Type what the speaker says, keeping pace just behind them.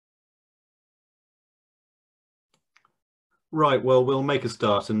Right, well, we'll make a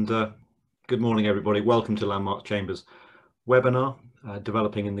start and good morning, everybody. Welcome to Landmark Chambers webinar,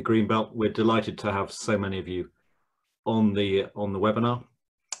 Developing in the Greenbelt. We're delighted to have so many of you on the webinar.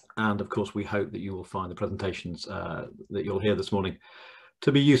 And of course, we hope that you will find the presentations that you'll hear this morning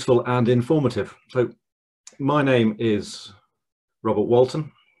to be useful and informative. So my name is Robert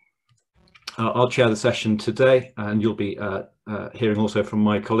Walton. I'll chair the session today, and you'll be hearing also from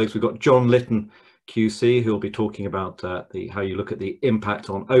my colleagues. We've got John Litton QC, who will be talking about how you look at the impact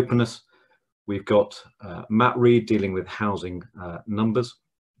on openness. We've got Matt Reed dealing with housing numbers.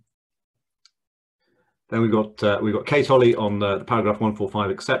 Then we've got Kate Olley on the paragraph 145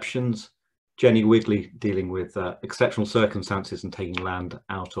 exceptions. Jenny Wigley dealing with exceptional circumstances and taking land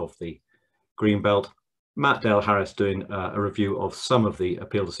out of the Greenbelt. Matt Dale Harris doing a review of some of the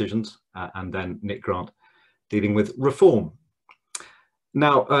appeal decisions, and then Nick Grant dealing with reform.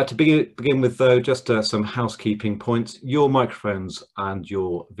 Now, to begin with, though, just some housekeeping points. Your microphones and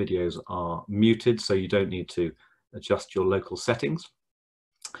your videos are muted, so you don't need to adjust your local settings.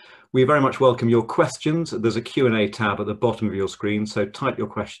 We very much welcome your questions. There's a Q&A tab at the bottom of your screen, so type your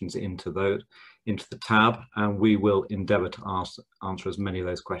questions into the tab, and we will endeavour to answer as many of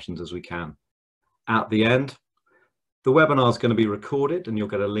those questions as we can at the end. The webinar is going to be recorded, and you'll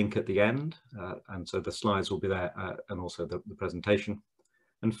get a link at the end, and so the slides will be there, and also the presentation.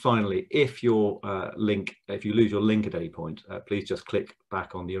 And finally, if you lose your link at any point, please just click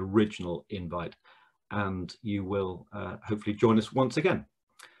back on the original invite and you will hopefully join us once again.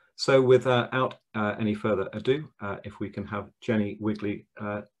 So without any further ado, if we can have Jenny Wigley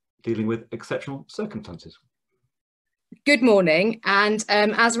dealing with exceptional circumstances. Good morning, and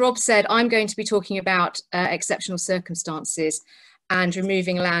as Rob said, I'm going to be talking about exceptional circumstances and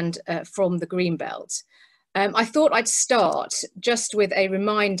removing land from the Greenbelt. I thought I'd start just with a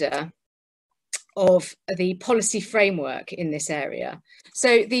reminder of the policy framework in this area.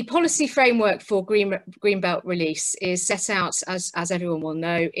 So the policy framework for Greenbelt release is set out, as everyone will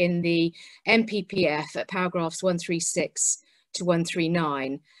know, in the NPPF at paragraphs 136 to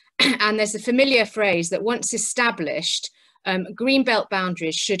 139. And there's a familiar phrase that once established, Greenbelt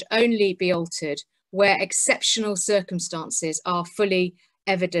boundaries should only be altered where exceptional circumstances are fully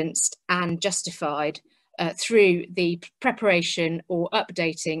evidenced and justified through the preparation or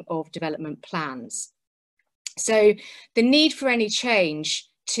updating of development plans. So the need for any change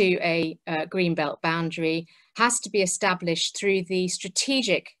to a Greenbelt boundary has to be established through the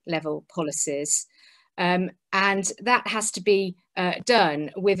strategic level policies, and that has to be done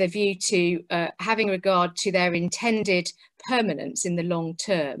with a view to having regard to their intended permanence in the long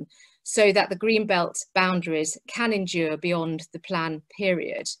term, so that the Greenbelt boundaries can endure beyond the plan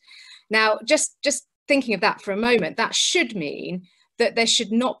period. Now, just thinking of that for a moment, that should mean that there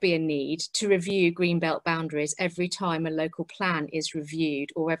should not be a need to review Greenbelt boundaries every time a local plan is reviewed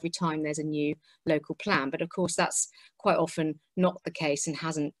or every time there's a new local plan. But of course, that's quite often not the case and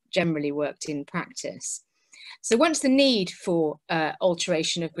hasn't generally worked in practice. So once the need for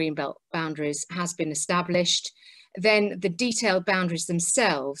alteration of Greenbelt boundaries has been established, then the detailed boundaries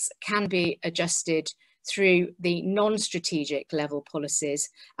themselves can be adjusted through the non-strategic level policies,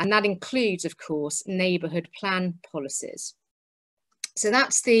 and that includes, of course, neighbourhood plan policies. So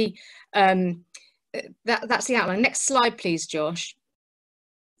that's the outline. Next slide, please, Josh.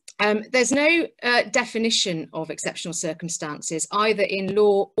 There's no definition of exceptional circumstances either in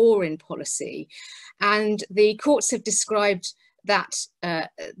law or in policy, and the courts have described that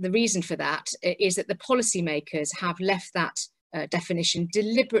the reason for that is that the policymakers have left that definition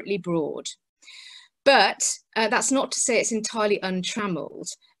deliberately broad. But that's not to say it's entirely untrammelled.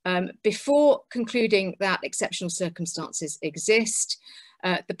 Before concluding that exceptional circumstances exist,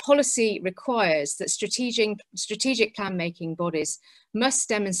 the policy requires that strategic plan-making bodies must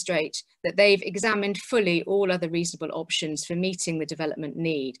demonstrate that they've examined fully all other reasonable options for meeting the development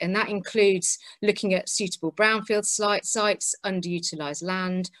need. And that includes looking at suitable brownfield sites, underutilised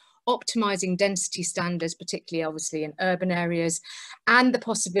land, optimising density standards, particularly obviously in urban areas, and the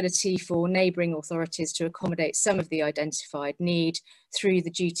possibility for neighbouring authorities to accommodate some of the identified need through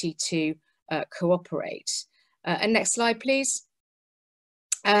the duty to cooperate. And next slide, please.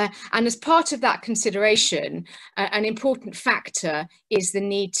 And as part of that consideration, an important factor is the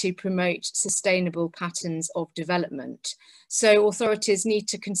need to promote sustainable patterns of development. So authorities need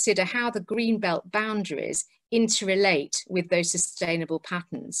to consider how the Greenbelt boundaries interrelate with those sustainable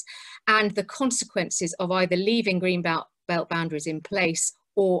patterns and the consequences of either leaving Greenbelt boundaries in place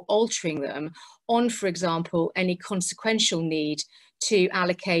or altering them on, for example, any consequential need to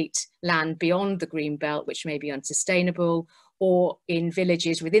allocate land beyond the Greenbelt, which may be unsustainable, or in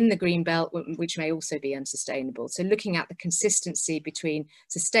villages within the Greenbelt, which may also be unsustainable. So looking at the consistency between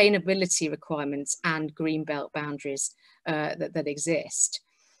sustainability requirements and Greenbelt boundaries that exist.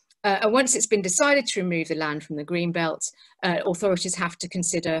 And once it's been decided to remove the land from the Greenbelt, authorities have to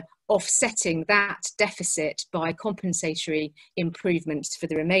consider offsetting that deficit by compensatory improvements for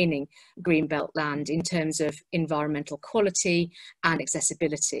the remaining Greenbelt land in terms of environmental quality and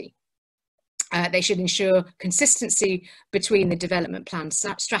accessibility. They should ensure consistency between the development plan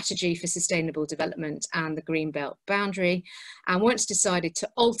strategy for sustainable development and the Greenbelt boundary. And once decided to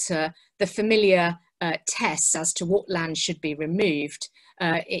alter the familiar tests as to what land should be removed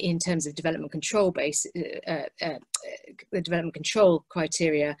in terms of development control the development control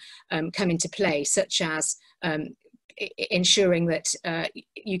criteria come into play, such as ensuring that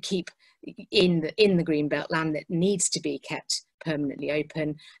you keep in the Greenbelt land that needs to be kept permanently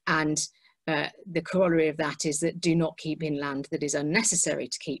open, and the corollary of that is that do not keep in land that is unnecessary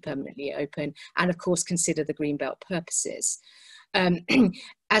to keep permanently open, and of course consider the Greenbelt purposes.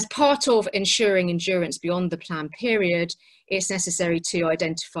 As part of ensuring endurance beyond the plan period, it's necessary to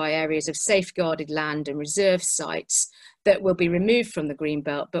identify areas of safeguarded land and reserve sites that will be removed from the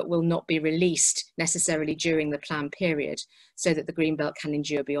Greenbelt but will not be released necessarily during the plan period, so that the Greenbelt can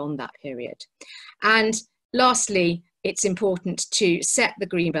endure beyond that period. And lastly, it's important to set the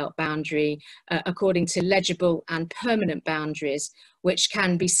Greenbelt boundary according to legible and permanent boundaries, which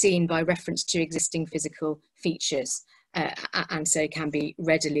can be seen by reference to existing physical features and so can be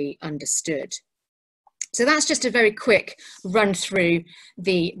readily understood. So that's just a very quick run through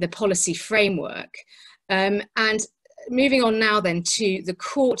the policy framework. And moving on now then to the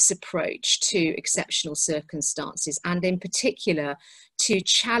court's approach to exceptional circumstances, and in particular to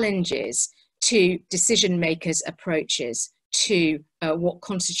challenges to decision makers' approaches to what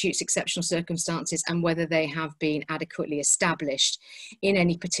constitutes exceptional circumstances and whether they have been adequately established in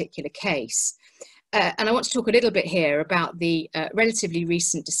any particular case. And I want to talk a little bit here about the relatively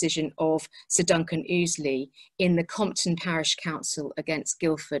recent decision of Sir Duncan Olley in the Compton Parish Council against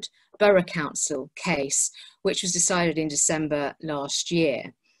Guildford Borough Council case, which was decided in December last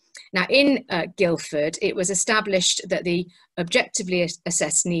year. Now, in Guildford, it was established that the objectively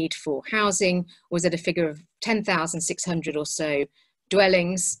assessed need for housing was at a figure of 10,600 or so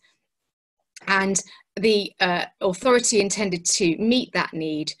dwellings, and the authority intended to meet that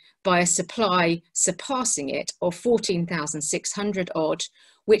need by a supply surpassing it of 14,600 odd,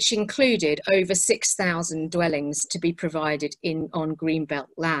 which included over 6,000 dwellings to be provided on Greenbelt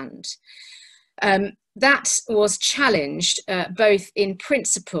land. That was challenged both in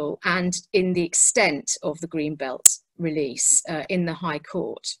principle and in the extent of the Greenbelt release in the High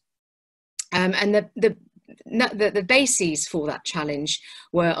Court. And the bases for that challenge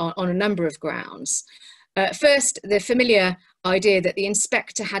were on a number of grounds. First, the familiar idea that the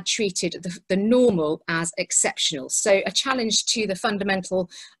inspector had treated the normal as exceptional. So a challenge to the fundamental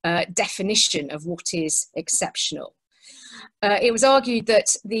definition of what is exceptional. It was argued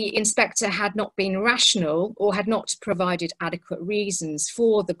that the inspector had not been rational or had not provided adequate reasons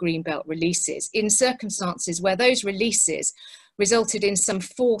for the Greenbelt releases in circumstances where those releases resulted in some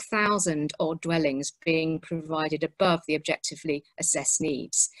 4,000 odd dwellings being provided above the objectively assessed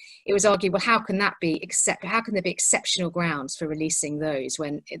needs. It was argued, well, how can there be exceptional grounds for releasing those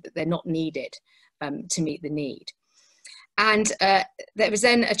when they're not needed to meet the need? And there was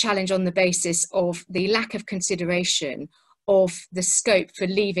then a challenge on the basis of the lack of consideration of the scope for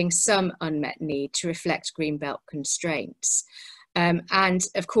leaving some unmet need to reflect Greenbelt constraints. And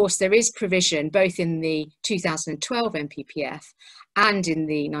of course, there is provision both in the 2012 NPPF and in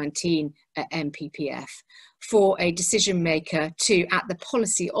the 19 NPPF for a decision maker to, at the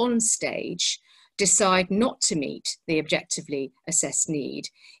policy on stage, decide not to meet the objectively assessed need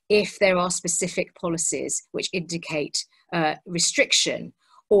if there are specific policies which indicate restriction,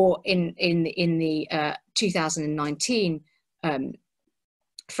 or in the 2019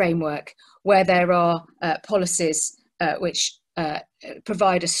 framework, where there are policies which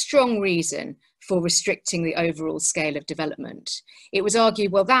provide a strong reason for restricting the overall scale of development. It was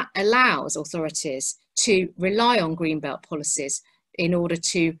argued, well, that allows authorities to rely on Greenbelt policies in order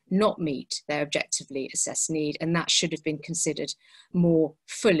to not meet their objectively assessed need, and that should have been considered more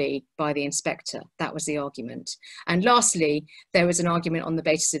fully by the inspector. That was the argument. And lastly, there was an argument on the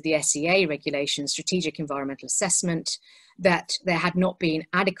basis of the SEA regulation, strategic environmental assessment, that there had not been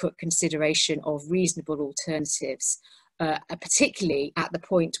adequate consideration of reasonable alternatives particularly at the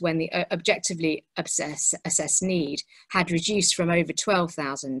point when the objectively assessed need had reduced from over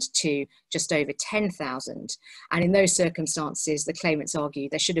 12,000 to just over 10,000. And in those circumstances, the claimants argue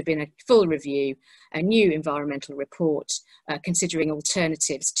there should have been a full review, a new environmental report, considering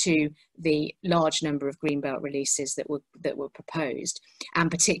alternatives to the large number of greenbelt releases that were proposed, and in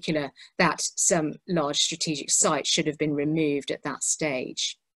particular that some large strategic sites should have been removed at that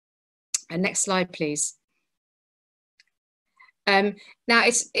stage. And next slide, please. Now,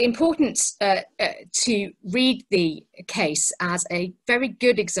 it's important to read the case as a very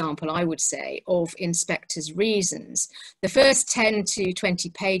good example, I would say, of inspectors' reasons. The first 10 to 20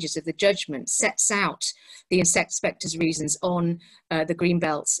 pages of the judgment sets out the inspectors' reasons on the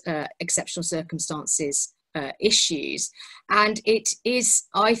Greenbelt's exceptional circumstances issues, and it is,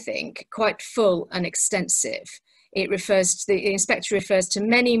 I think, quite full and extensive. It refers to the inspector refers to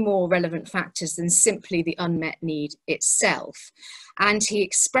many more relevant factors than simply the unmet need itself. And he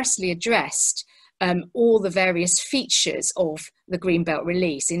expressly addressed all the various features of the Greenbelt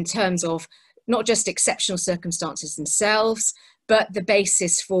release in terms of not just exceptional circumstances themselves, but the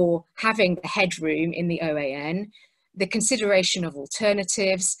basis for having the headroom in the OAN, the consideration of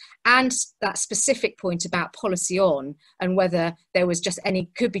alternatives, and that specific point about policy on and whether there was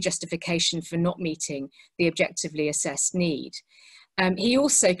could be justification for not meeting the objectively assessed need. He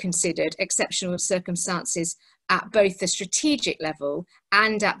also considered exceptional circumstances at both the strategic level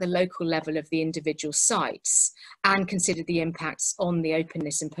and at the local level of the individual sites, and considered the impacts on the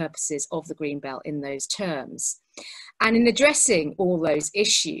openness and purposes of the Greenbelt in those terms. And in addressing all those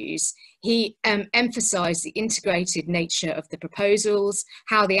issues, he emphasised the integrated nature of the proposals,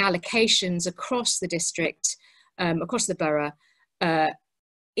 how the allocations across the district, across the borough,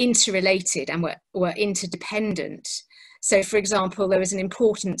 interrelated and were interdependent. So, for example, there was an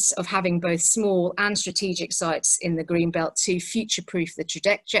importance of having both small and strategic sites in the Greenbelt to future-proof the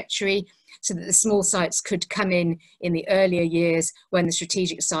trajectory, so that the small sites could come in the earlier years when the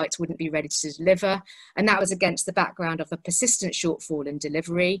strategic sites wouldn't be ready to deliver. And that was against the background of a persistent shortfall in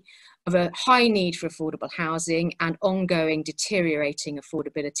delivery, of a high need for affordable housing and ongoing deteriorating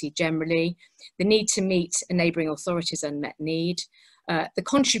affordability generally, the need to meet a neighbouring authority's unmet need, the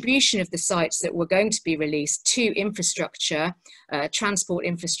contribution of the sites that were going to be released to infrastructure, transport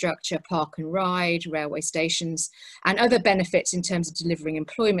infrastructure, park and ride, railway stations, and other benefits in terms of delivering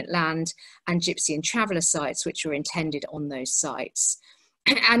employment land and gypsy and traveller sites which were intended on those sites.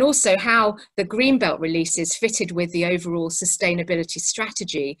 And also how the Greenbelt releases fitted with the overall sustainability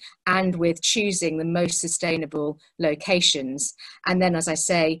strategy and with choosing the most sustainable locations. And then, as I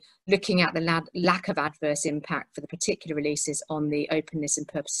say, looking at the lack of adverse impact for the particular releases on the openness and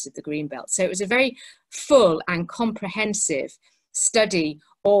purposes of the Greenbelt. So it was a very full and comprehensive study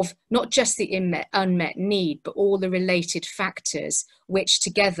of not just the unmet need, but all the related factors which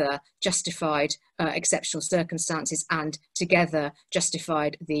together justified exceptional circumstances and together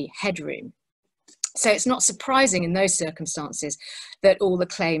justified the headroom. So it's not surprising in those circumstances that all the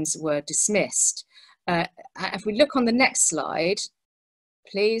claims were dismissed. If we look on the next slide,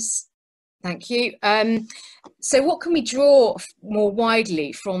 please. Thank you. So what can we draw more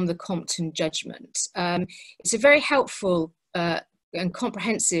widely from the Compton judgment? It's a very helpful and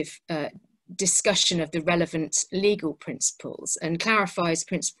comprehensive discussion of the relevant legal principles and clarifies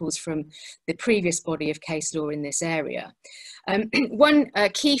principles from the previous body of case law in this area. One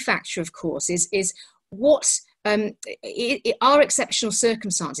key factor, of course, is what are exceptional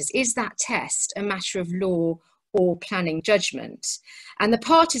circumstances? Is that test a matter of law or planning judgment? And the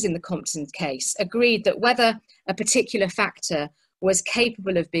parties in the Compton case agreed that whether a particular factor was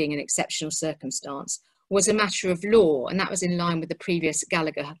capable of being an exceptional circumstance was a matter of law, and that was in line with the previous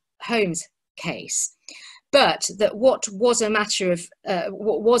Gallagher-Holmes case. But that what was a matter of,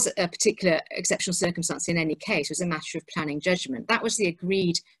 what was a particular exceptional circumstance in any case was a matter of planning judgment. That was the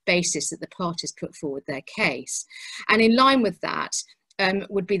agreed basis that the parties put forward their case. And in line with that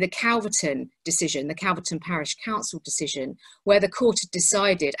would be the Calverton decision, the Calverton Parish Council decision, where the court had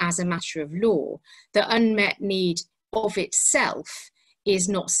decided as a matter of law that unmet need of itself is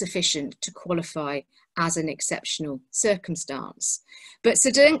not sufficient to qualify as an exceptional circumstance. But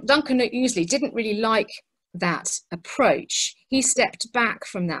Sir Duncan Ouseley didn't really like that approach. He stepped back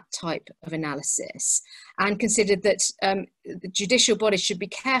from that type of analysis and considered that the judicial body should be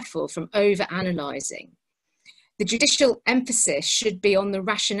careful from over-analysing. The judicial emphasis should be on the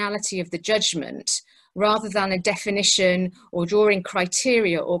rationality of the judgment rather than a definition or drawing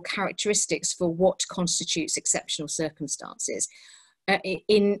criteria or characteristics for what constitutes exceptional circumstances.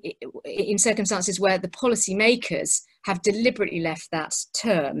 In circumstances where the policymakers have deliberately left that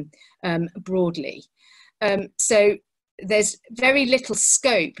term broadly. So there's very little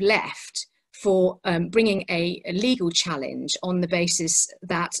scope left for bringing a legal challenge on the basis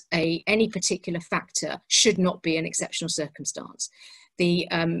that any particular factor should not be an exceptional circumstance.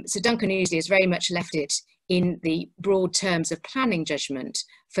 So Duncan Ouseley has very much left it in the broad terms of planning judgment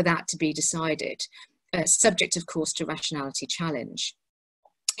for that to be decided, subject of course to rationality challenge.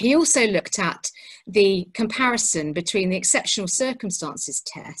 He also looked at the comparison between the exceptional circumstances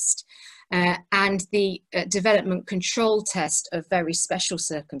test and the development control test of very special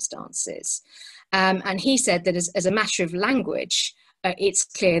circumstances. And he said that as a matter of language, it's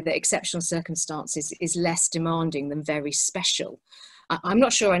clear that exceptional circumstances is less demanding than very special. I'm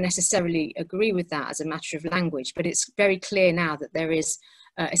not sure I necessarily agree with that as a matter of language, but it's very clear now that there is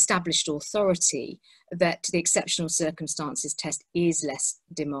established authority that the exceptional circumstances test is less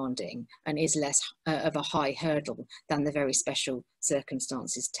demanding and is less of a high hurdle than the very special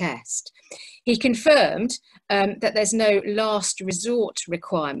circumstances test. He confirmed that there's no last resort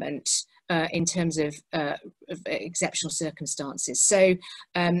requirement in terms of exceptional circumstances. So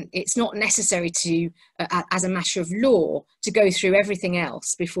it's not necessary to, as a matter of law, to go through everything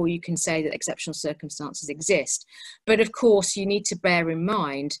else before you can say that exceptional circumstances exist. But of course, you need to bear in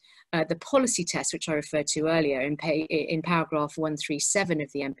mind the policy test, which I referred to earlier in paragraph 137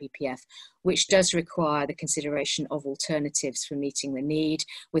 of the NPPF, which does require the consideration of alternatives for meeting the need,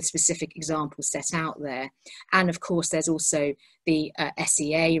 with specific examples set out there. And of course, there's also the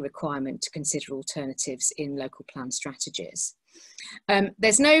SEA requirement to consider alternatives in local plan strategies.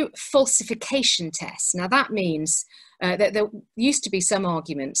 There's no falsification test. Now that means that there used to be some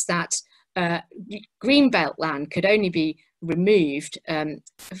arguments that greenbelt land could only be removed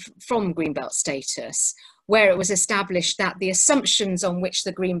from greenbelt status where it was established that the assumptions on which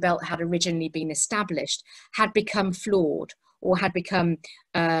the greenbelt had originally been established had become flawed or had become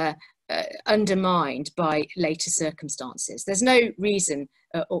undermined by later circumstances. There's no reason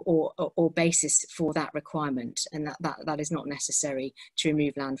or basis for that requirement, and that is not necessary to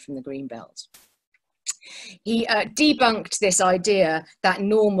remove land from the greenbelt. He debunked this idea that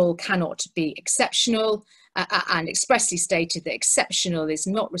normal cannot be exceptional and expressly stated that exceptional is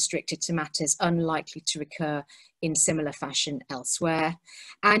not restricted to matters unlikely to recur in similar fashion elsewhere.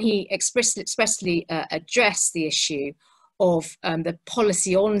 And he expressly addressed the issue of the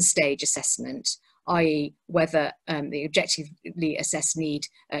policy on stage assessment, i.e. whether the objectively assessed need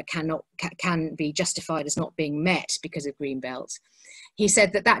can be justified as not being met because of greenbelt. He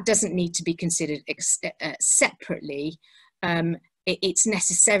said that that doesn't need to be considered separately. It's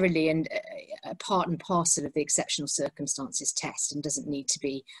necessarily a part and parcel of the exceptional circumstances test and doesn't need to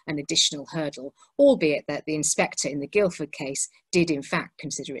be an additional hurdle, albeit that the inspector in the Guildford case did in fact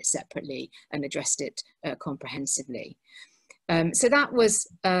consider it separately and addressed it comprehensively. So that was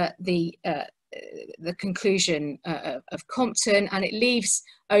the conclusion of Compton, and it leaves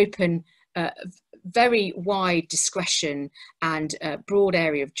open very wide discretion and broad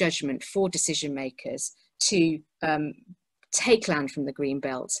area of judgment for decision makers to take land from the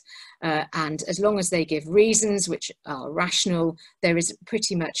greenbelt, and as long as they give reasons which are rational, there is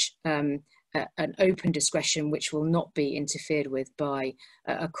pretty much an open discretion which will not be interfered with by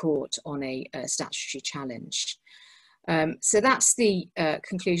a court on a statutory challenge. So that's the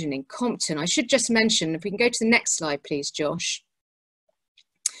conclusion in Compton. I should just mention, if we can go to the next slide, please, Josh.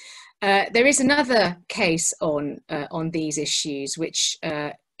 There is another case on these issues, which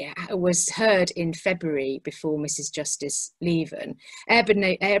was heard in February before Mrs. Justice Leven.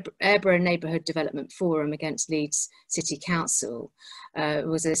 Aireborough Neighbourhood Development Forum against Leeds City Council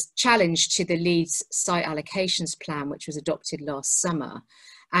was a challenge to the Leeds Site Allocations Plan, which was adopted last summer.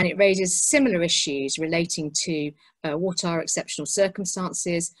 And it raises similar issues relating to what are exceptional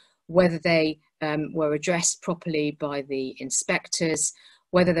circumstances, whether they were addressed properly by the inspectors,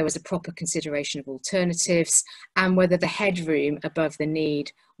 whether there was a proper consideration of alternatives, and whether the headroom above the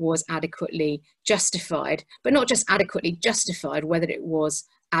need was adequately justified, but not just adequately justified, whether it was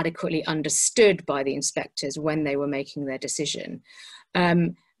adequately understood by the inspectors when they were making their decision.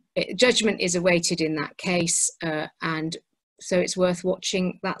 Judgment is awaited in that case, and so it's worth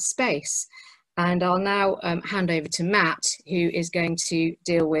watching that space. And I'll now hand over to Matt, who is going to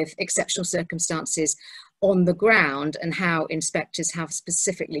deal with exceptional circumstances on the ground and how inspectors have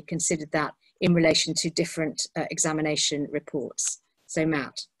specifically considered that in relation to different examination reports. So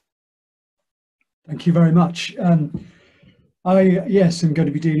Matt. Thank you very much. Yes, I'm going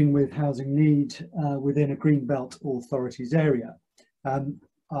to be dealing with housing need within a Greenbelt Authorities area.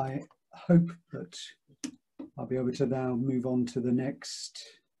 I hope that I'll be able to now move on to the next.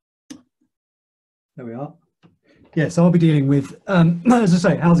 There we are. Yes, I'll be dealing with, as I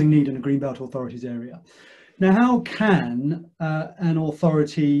say, housing need in a Greenbelt Authorities area. Now, how can an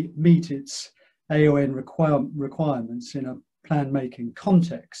authority meet its AON requirements in a plan making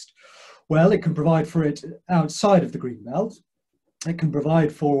context? Well, it can provide for it outside of the Greenbelt. It can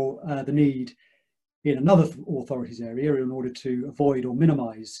provide for the need in another authority's area in order to avoid or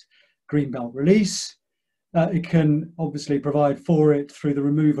minimise Greenbelt release. It can obviously provide for it through the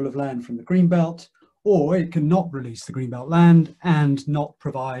removal of land from the Greenbelt, or it can not release the Greenbelt land and not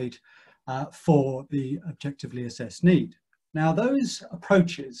provide for the objectively assessed need. Now, those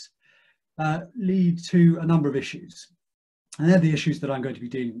approaches lead to a number of issues, and they're the issues that I'm going to be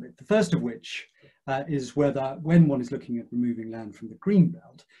dealing with. The first of which is whether, when one is looking at removing land from the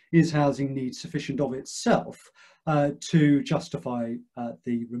Greenbelt, is housing need sufficient of itself to justify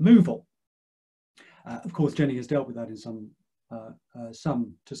the removal. Of course, Jenny has dealt with that in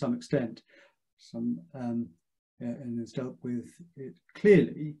to some extent, and has dealt with it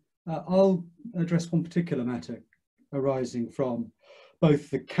clearly. I'll address one particular matter arising from both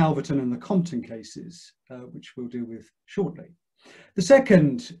the Calverton and the Compton cases, which we'll deal with shortly. The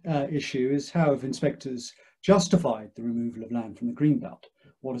second issue is how have inspectors justified the removal of land from the Greenbelt?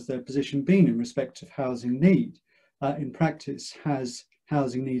 What has their position been in respect of housing need? In practice, has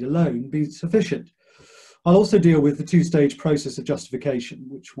housing need alone been sufficient? I'll also deal with the two-stage process of justification,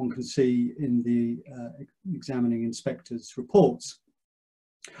 which one can see in the examining inspector's reports.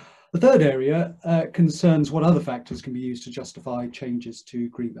 The third area concerns what other factors can be used to justify changes to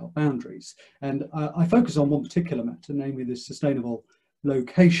Greenbelt boundaries. And I focus on one particular matter, namely the sustainable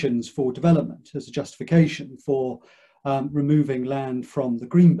locations for development as a justification for removing land from the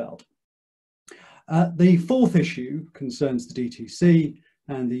Greenbelt. The fourth issue concerns the DTC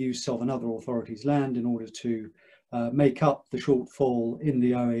and the use of another authority's land in order to make up the shortfall in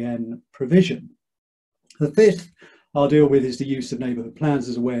the OAN provision. The fifth I'll deal with is the use of neighbourhood plans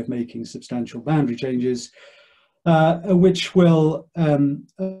as a way of making substantial boundary changes, which will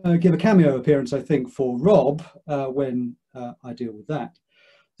give a cameo appearance, I think, for Rob when I deal with that.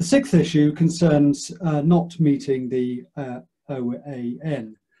 The sixth issue concerns not meeting the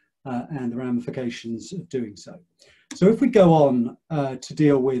OAN and the ramifications of doing so. So if we go on to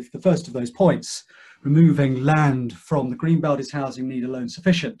deal with the first of those points, removing land from the Greenbelt, is housing need alone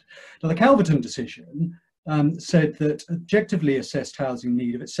sufficient? Now, the Calverton decision said that objectively assessed housing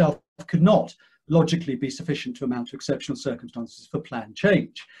need of itself could not logically be sufficient to amount to exceptional circumstances for plan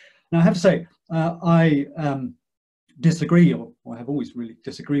change. Now, I have to say, I disagree, or I have always really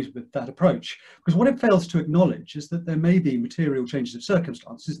disagreed with that approach, because what it fails to acknowledge is that there may be material changes of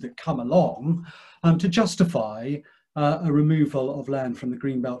circumstances that come along to justify a removal of land from the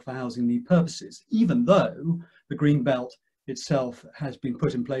Greenbelt for housing need purposes, even though the Greenbelt itself has been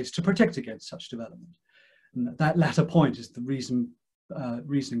put in place to protect against such development. And that latter point is the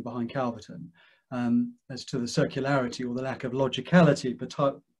reasoning behind Calverton as to the circularity or the lack of logicality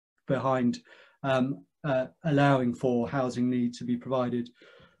behind allowing for housing need to be provided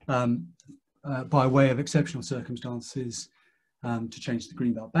by way of exceptional circumstances to change the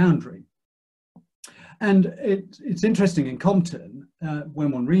Greenbelt boundary. And it's interesting in Compton,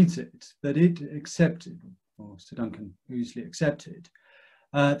 when one reads it, that it accepted, or Sir Duncan Ouseley accepted,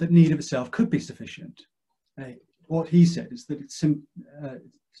 that need of itself could be sufficient. What he said is that its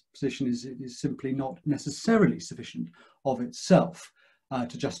position is it is simply not necessarily sufficient of itself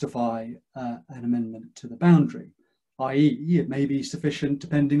to justify an amendment to the boundary, i.e. it may be sufficient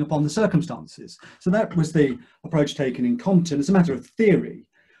depending upon the circumstances. So that was the approach taken in Compton as a matter of theory.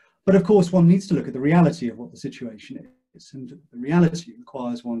 But of course, one needs to look at the reality of what the situation is, and the reality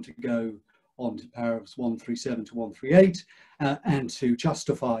requires one to go on to paragraphs 137 to 138 and to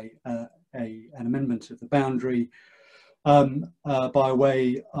justify an amendment of the boundary by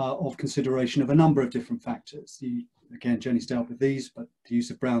way of consideration of a number of different factors. Again, Jenny's dealt with these, but the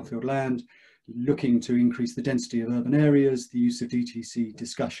use of brownfield land, looking to increase the density of urban areas, the use of DTC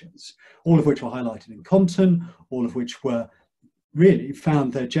discussions, all of which were highlighted in Compton, all of which were really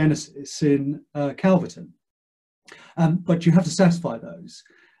found their genesis in Calverton. But you have to satisfy those.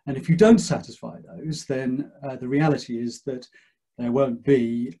 And if you don't satisfy those, then the reality is that there won't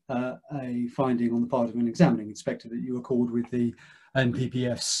be a finding on the part of an examining inspector that you accord with the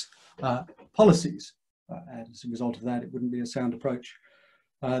NPPF's policies. And as a result of that, it wouldn't be a sound approach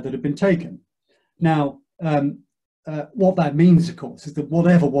that had been taken. Now, what that means, of course, is that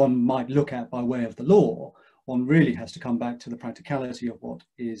whatever one might look at by way of the law, one really has to come back to the practicality of what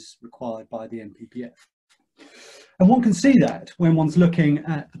is required by the NPPF. And one can see that when one's looking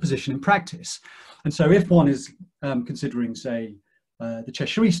at the position in practice. And so if one is considering, say, the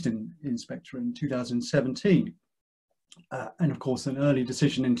Cheshire East inspector in 2017, and of course an early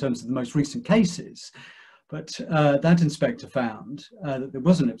decision in terms of the most recent cases, But that inspector found that there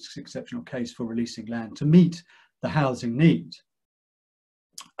wasn't an exceptional case for releasing land to meet the housing need,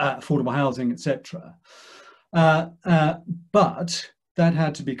 affordable housing, etc. But that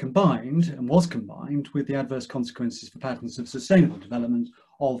had to be combined, and was combined, with the adverse consequences for patterns of sustainable development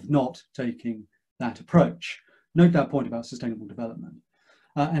of not taking that approach. Note that point about sustainable development,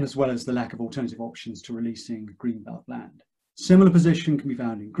 and as well as the lack of alternative options to releasing greenbelt land. Similar position can be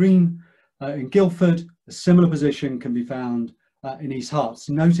found in Guildford. A similar position can be found in East Herts.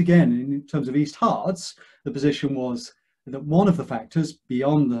 Note again, in terms of East Herts, the position was that one of the factors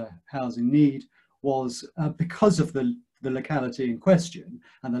beyond the housing need was because of the locality in question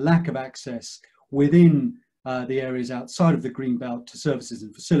and the lack of access within the areas outside of the greenbelt to services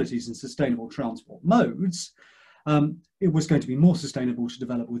and facilities and sustainable transport modes, it was going to be more sustainable to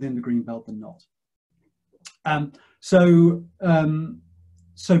develop within the greenbelt than not. So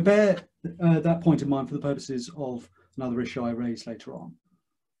bear that point in mind for the purposes of another issue I raise later on.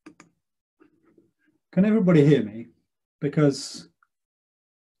 Can everybody hear me? Because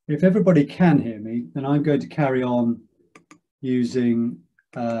if everybody can hear me, then I'm going to carry on using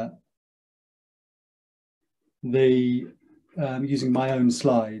using my own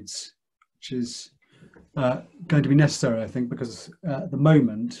slides, which is going to be necessary, I think, because at the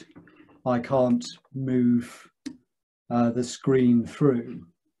moment I can't move the screen through.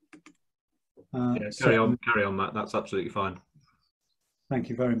 Yeah, carry on, Matt. That's absolutely fine. Thank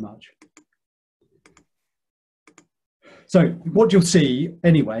you very much. So what you'll see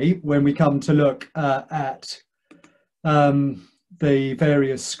anyway, when we come to look at the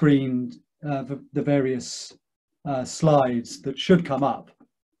various slides that should come up,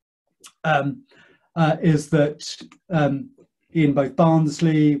 is that in both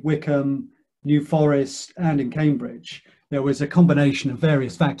Barnsley, Wickham, New Forest and in Cambridge, there was a combination of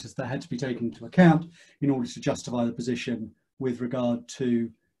various factors that had to be taken into account in order to justify the position with regard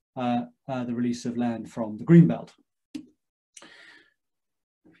to the release of land from the Greenbelt.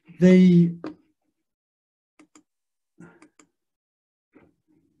 The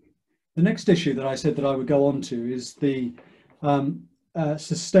next issue that I said that I would go on to is the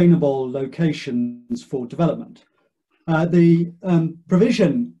sustainable locations for development. The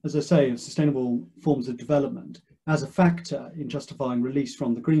provision, as I say, of sustainable forms of development as a factor in justifying release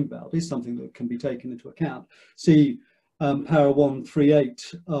from the Greenbelt is something that can be taken into account. See Para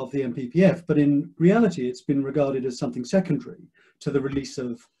 138 of the NPPF, but in reality it's been regarded as something secondary to the release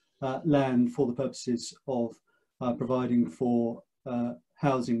of land for the purposes of providing for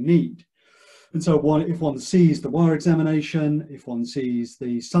housing need. And so if one sees the Wire examination, if one sees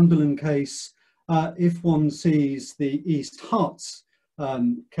the Sunderland case, if one sees the East Herts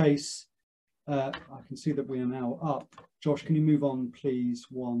case, I can see that we are now up. Josh, can you move on, please,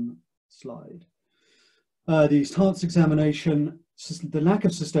 one slide? The East Herts examination, the lack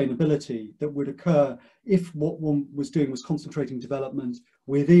of sustainability that would occur if what one was doing was concentrating development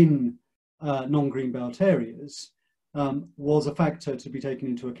within non-greenbelt areas was a factor to be taken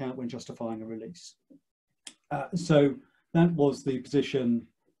into account when justifying a release. So that was the position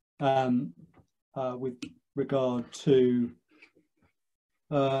with regard to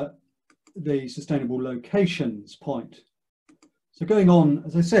the sustainable locations point. So going on,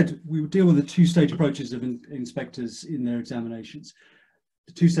 as I said, we would deal with the two-stage approaches of inspectors in their examinations.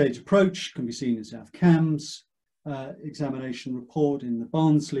 The two-stage approach can be seen in South Cam's examination report, in the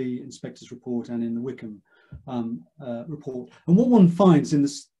Barnsley inspector's report, and in the Wickham report. And what one finds in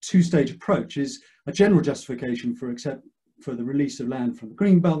this two-stage approach is a general justification for the release of land from the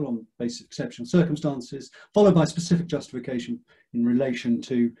Greenbelt on the basis of exceptional circumstances, followed by specific justification in relation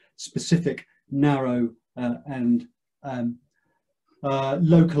to specific narrow and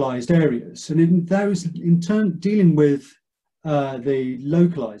localized areas. And in those, in turn, dealing with the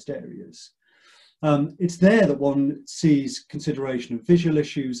localized areas, it's there that one sees consideration of visual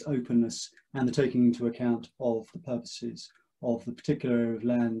issues, openness, and the taking into account of the purposes of the particular area of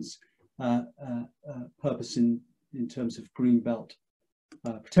land's purpose in terms of Greenbelt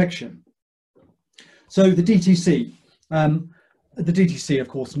protection. So the DTC. The DTC, of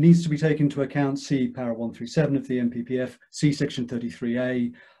course, needs to be taken into account. See Para 137 of the NPPF, see Section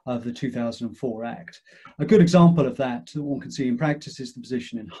 33A of the 2004 Act. A good example of that one can see in practice is the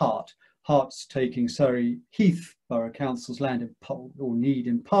position in Hart. Hart's taking Surrey Heath Borough Council's land or need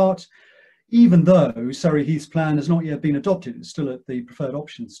in part, even though Surrey Heath's plan has not yet been adopted. It's still at the preferred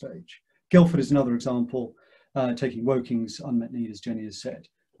option stage. Guildford is another example, taking Woking's unmet need, as Jenny has said,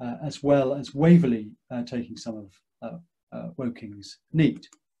 as well as Waverley taking some of Woking's need.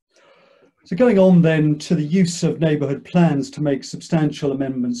 So going on then to the use of neighbourhood plans to make substantial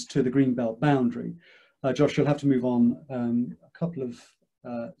amendments to the Greenbelt boundary. Josh, you'll have to move on a couple of,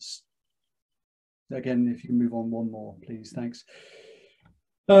 again, if you can move on one more, please, thanks.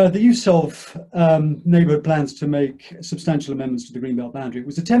 The use of neighbourhood plans to make substantial amendments to the Greenbelt boundary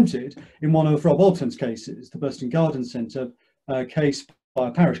was attempted in one of Rob Walton's cases, the Bursting Garden Centre case by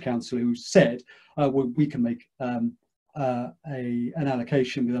a parish council who said, well, we can make an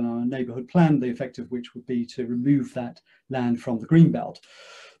allocation within our neighbourhood plan, the effect of which would be to remove that land from the Greenbelt.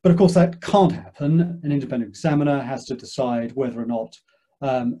 But of course that can't happen. An independent examiner has to decide whether or not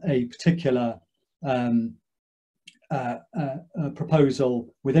a particular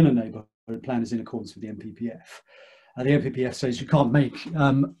proposal within a neighbourhood plan is in accordance with the NPPF. The NPPF says you can't make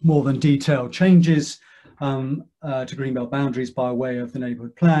more than detailed changes to Greenbelt boundaries by way of the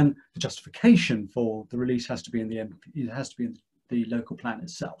neighbourhood plan. The justification for the release has to be in the local plan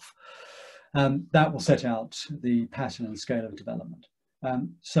itself. That will set out the pattern and scale of development.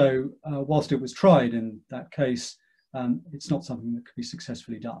 So whilst it was tried in that case, it's not something that could be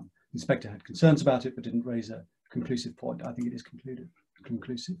successfully done. The inspector had concerns about it, but didn't raise a conclusive point. I think it is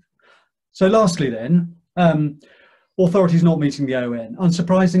conclusive. So lastly then, authorities not meeting the ON.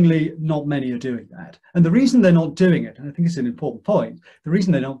 Unsurprisingly, not many are doing that. And the reason they're not doing it, and I think it's an important point, the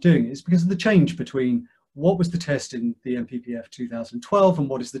reason they're not doing it is because of the change between what was the test in the NPPF 2012 and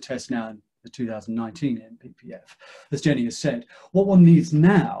what is the test now in the 2019 NPPF. As Jenny has said, what one needs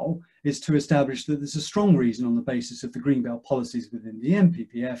now is to establish that there's a strong reason on the basis of the Greenbelt policies within the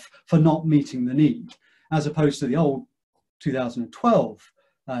NPPF for not meeting the need, as opposed to the old 2012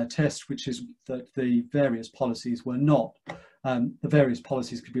 test, which is that the various policies were not, the various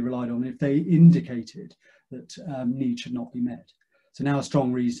policies could be relied on if they indicated that need should not be met. So now a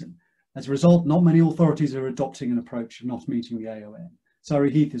strong reason. As a result, not many authorities are adopting an approach of not meeting the AON.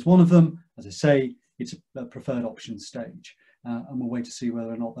 Surrey Heath is one of them. As I say, it's a preferred option stage, and we'll wait to see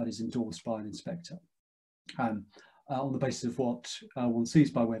whether or not that is endorsed by an inspector. On the basis of what one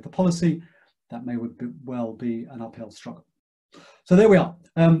sees by way of the policy, that may well be an uphill struggle. So there we are.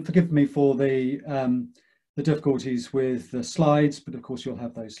 Forgive me for the difficulties with the slides, but of course you'll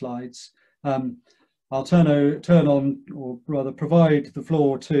have those slides. I'll turn on, or rather provide the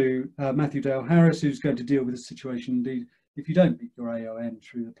floor to Matthew Dale Harris, who's going to deal with the situation indeed if you don't meet your AON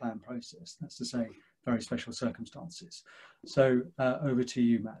through the plan process. That's to say, very special circumstances. So over to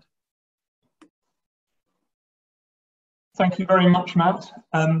you, Matt. Thank you very much, Matt.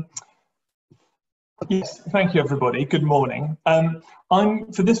 Yes, thank you, everybody. Good morning.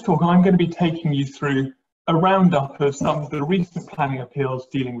 For this talk, I'm going to be taking you through a roundup of some of the recent planning appeals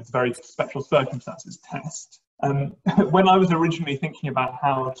dealing with very special circumstances test. When I was originally thinking about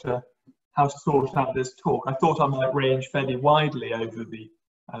how to sort out this talk, I thought I might range fairly widely over the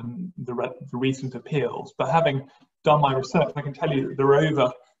recent appeals, but having done my research, I can tell you that there are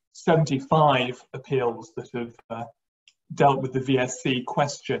over 75 appeals that have dealt with the VSC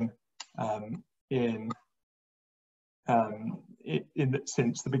question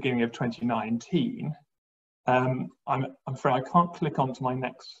since the beginning of 2019. I'm afraid I can't click onto my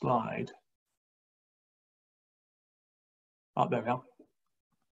next slide. Oh, there we are.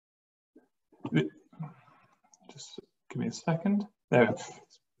 Just give me a second. There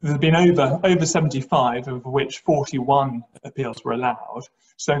have been over 75, of which 41 appeals were allowed.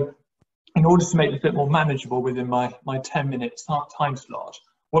 So in order to make it a bit more manageable within my 10-minute time slot,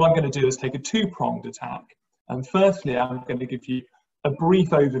 what I'm going to do is take a two-pronged attack. And firstly, I'm going to give you a brief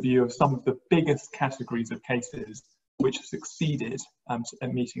overview of some of the biggest categories of cases which have succeeded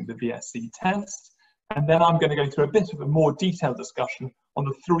at meeting the VSC test. And then I'm going to go through a bit of a more detailed discussion on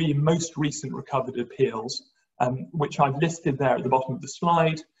the three most recent recovered appeals, which I've listed there at the bottom of the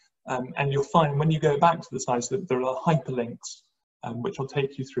slide. And you'll find when you go back to the slides that there are hyperlinks, which will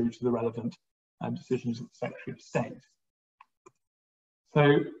take you through to the relevant decisions of the Secretary of State.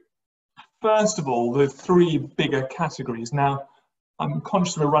 So first of all, the three bigger categories. Now, I'm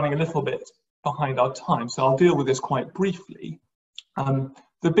conscious we're running a little bit behind our time, so I'll deal with this quite briefly.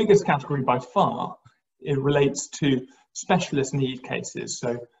 The biggest category by far, it relates to specialist need cases,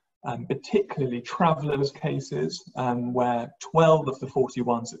 so particularly travellers cases, where 12 of the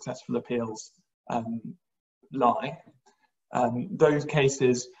 41 successful appeals lie. Those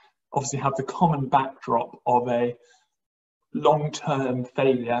cases obviously have the common backdrop of a long-term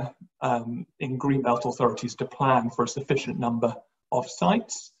failure in Greenbelt authorities to plan for a sufficient number of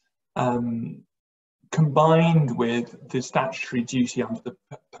sites, combined with the statutory duty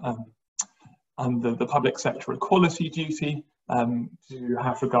under the public sector equality duty to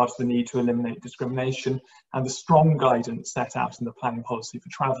have regard to the need to eliminate discrimination, and the strong guidance set out in the planning policy for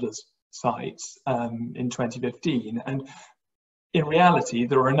travellers sites in 2015. And in reality,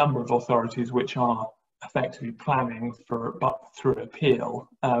 there are a number of authorities which are effectively planning but through appeal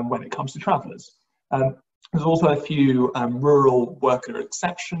when it comes to travellers. There's also a few rural worker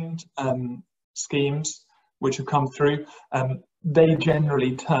exception schemes which have come through. They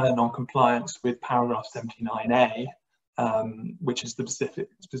generally turn on compliance with paragraph 79A, which is the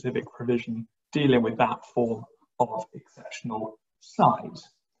specific provision dealing with that form of exceptional site.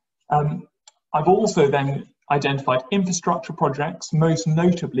 I've also then identified infrastructure projects, most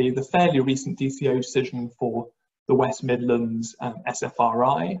notably the fairly recent DCO decision for the West Midlands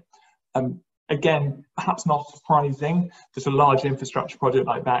SFRI. Again, perhaps not surprising that a large infrastructure project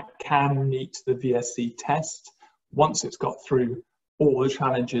like that can meet the VSC test once it's got through all the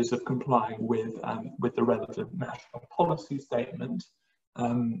challenges of complying with the relevant national policy statement.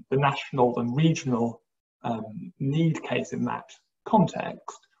 The national and regional need case in that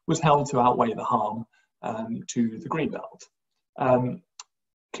context was held to outweigh the harm to the Greenbelt.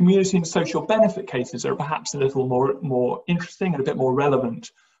 Community and social benefit cases are perhaps a little more interesting and a bit more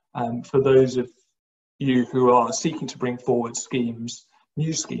relevant for those of you who are seeking to bring forward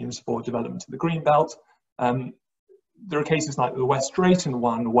new schemes for development of the Greenbelt. There are cases like the West Drayton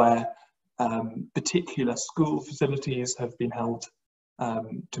one where particular school facilities have been held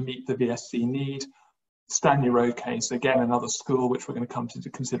to meet the VSC need. Stanley Road case, again, another school which we're going to come to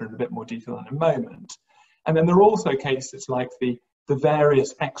consider in a bit more detail in a moment. And then there are also cases like the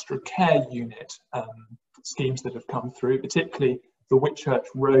various extra care unit schemes that have come through, particularly the Whitchurch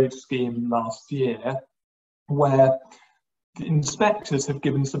Road scheme last year, where the inspectors have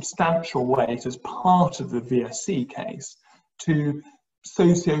given substantial weight as part of the VSC case to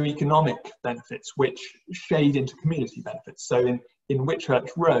socio-economic benefits which shade into community benefits. So in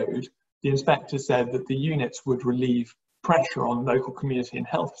Whitchurch Road, the inspector said that the units would relieve pressure on local community and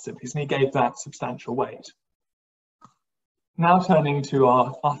health facilities, and he gave that substantial weight. Now turning to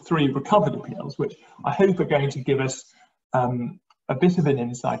our 3 recovered appeals, which I hope are going to give us a bit of an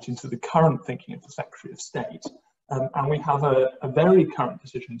insight into the current thinking of the Secretary of State. And we have a very current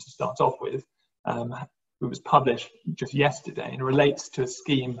decision to start off with. It was published just yesterday and relates to a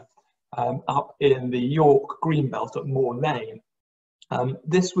scheme up in the York Greenbelt at Moor Lane.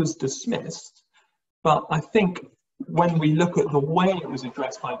 This was dismissed, but I think when we look at the way it was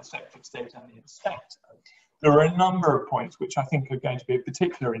addressed by the Secretary of State and the inspector, there are a number of points which I think are going to be of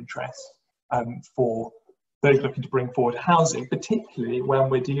particular interest for those looking to bring forward housing, particularly when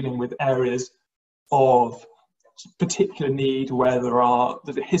we're dealing with areas of particular need where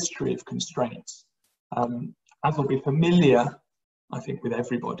there's a history of constraints. As will be familiar, I think, with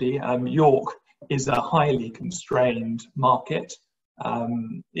everybody, York is a highly constrained market.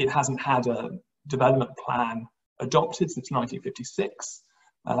 It hasn't had a development plan adopted since 1956.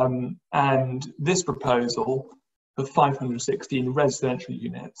 And this proposal of 516 residential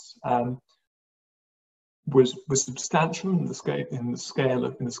units was substantial in the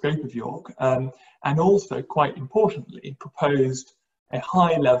scope of York, and also, quite importantly, proposed a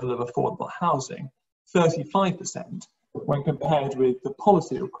high level of affordable housing, 35%, when compared with the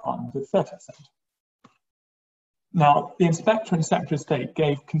policy requirement of 30%. Now, the Inspector and Secretary of State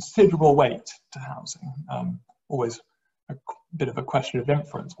gave considerable weight to housing. Always a bit of a question of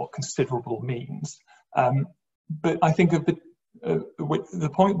inference what considerable means. But I think the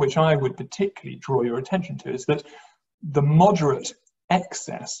point which I would particularly draw your attention to is that the moderate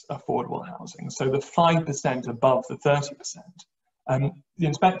excess affordable housing, so the 5% above the 30%, the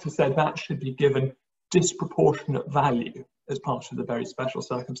inspector said that should be given disproportionate value as part of the very special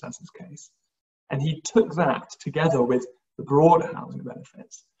circumstances case. And he took that together with the broader housing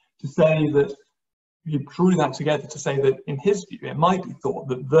benefits to say that, he drew that together to say that in his view, it might be thought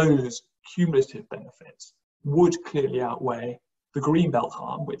that those cumulative benefits would clearly outweigh the Greenbelt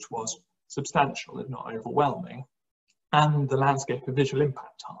harm, which was substantial, if not overwhelming, and the landscape and visual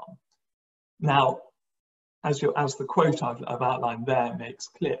impact harm. Now, as the quote I've outlined there makes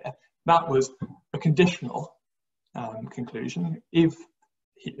clear, that was a conditional conclusion. If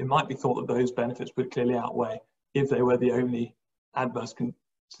it might be thought that those benefits would clearly outweigh if they were the only adverse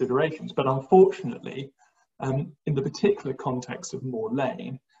considerations. But unfortunately, in the particular context of Moor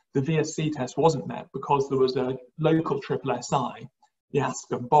Lane, the VSC test wasn't met because there was a local triple SI, the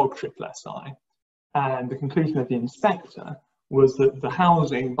Ascot Bog triple SI, and the conclusion of the inspector was that the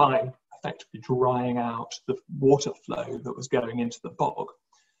housing, by effectively drying out the water flow that was going into the bog,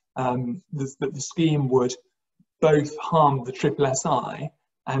 that the scheme would both harm the triple SI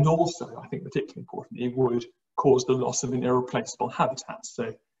and also, I think particularly importantly, would cause the loss of an irreplaceable habitat.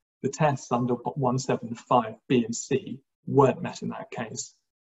 So the tests under 175 B and C weren't met in that case,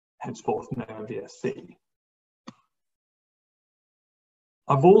 henceforth no VSC.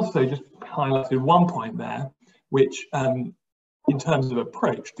 I've also just highlighted one point there, which in terms of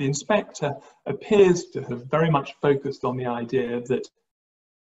approach, the inspector appears to have very much focused on the idea that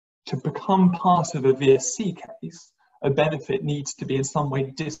to become part of a VSC case, a benefit needs to be in some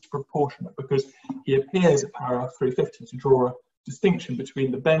way disproportionate, because he appears at paragraph 350 to draw a distinction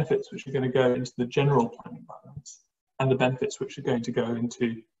between the benefits which are going to go into the general planning balance and the benefits which are going to go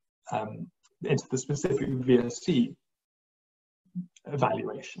into the specific VSC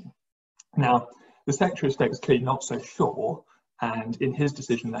evaluation. Now, the Secretary of State was clearly not so sure, and in his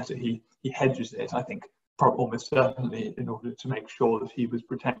decision letter he hedges it, I think, almost certainly in order to make sure that he was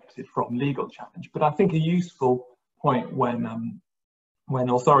protected from legal challenge. But I think a useful point when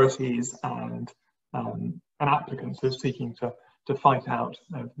authorities and applicants are seeking to fight out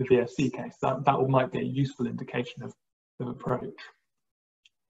the VSC case, that might be a useful indication of approach.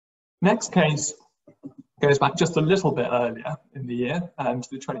 Next case goes back just a little bit earlier in the year, to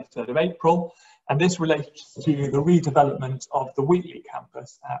the 23rd of April, and this relates to the redevelopment of the Wigley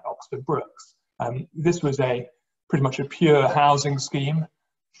campus at Oxford Brookes. This was pretty much a pure housing scheme,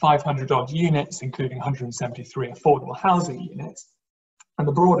 500 odd units, including 173 affordable housing units. And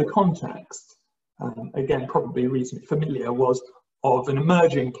the broader context, again, probably reasonably familiar, was of an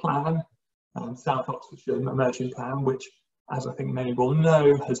emerging plan, South Oxfordshire emerging plan, which, as I think many will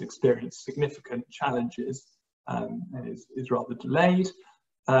know, has experienced significant challenges and is rather delayed.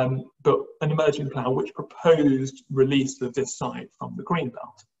 But an emerging plan which proposed release of this site from the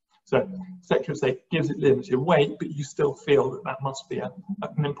Greenbelt. So Secretary of State gives it limited weight, but you still feel that must be an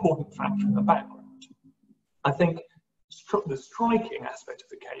important factor in the background. I think the striking aspect of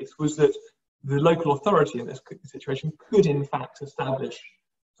the case was that the local authority in this situation could in fact establish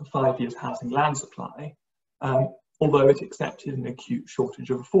a 5 years housing land supply, although it accepted an acute shortage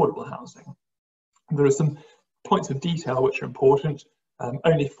of affordable housing. There are some points of detail which are important.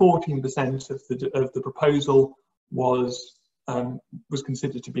 Only 14% of the proposal was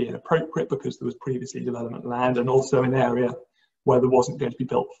considered to be inappropriate because there was previously development land and also an area where there wasn't going to be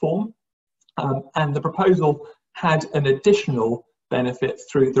built form. And the proposal had an additional benefit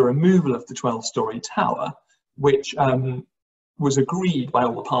through the removal of the 12-storey tower, which was agreed by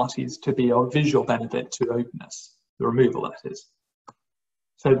all the parties to be of visual benefit to openness, the removal that is.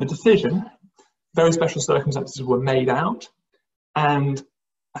 So the decision, very special circumstances were made out, and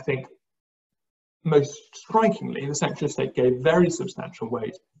I think most strikingly, the Secretary of State gave very substantial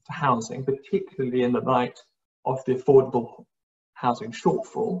weight to housing, particularly in the light of the affordable housing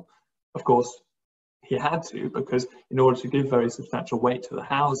shortfall. Of course, he had to, because in order to give very substantial weight to the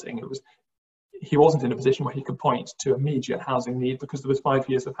housing, he wasn't in a position where he could point to immediate housing need because there was 5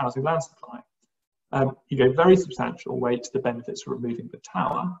 years of housing land supply. He gave very substantial weight to the benefits of removing the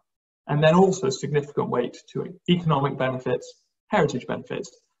tower, and then also significant weight to economic benefits, heritage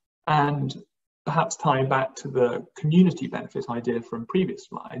benefits, and perhaps tying back to the community benefit idea from previous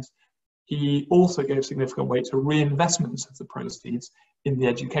slides, he also gave significant weight to reinvestments of the proceeds in the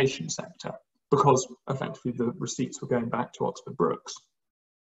education sector, because effectively the receipts were going back to Oxford Brookes.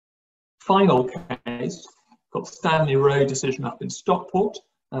 Final case, got the Stanley Road decision up in Stockport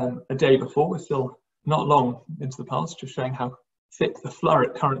a day before. We're still not long into the past, just showing how thick the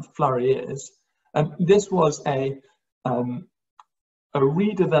current flurry is. This was a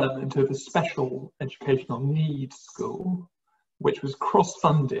redevelopment of a special educational needs school, which was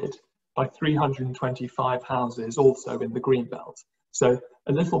cross-funded by 325 houses also in the Greenbelt. So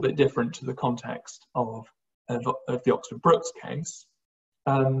a little bit different to the context of the Oxford Brookes case.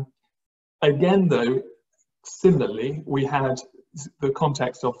 Again, though, similarly, we had the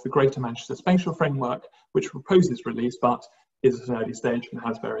context of the Greater Manchester Spatial Framework, which proposes release, but is at an early stage and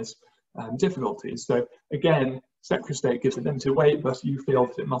has various difficulties. So again, Secretary of State gives it limited weight, but you feel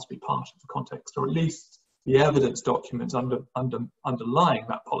that it must be part of the context, or at least the evidence documents underlying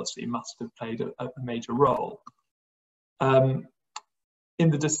that policy must have played a major role. In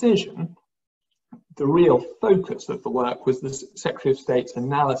the decision, the real focus of the work was the Secretary of State's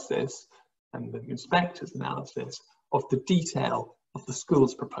analysis and the inspector's analysis of the detail of the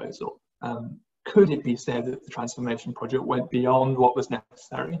school's proposal. Could it be said that the transformation project went beyond what was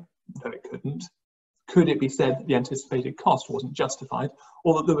necessary? No, it couldn't. Could it be said that the anticipated cost wasn't justified,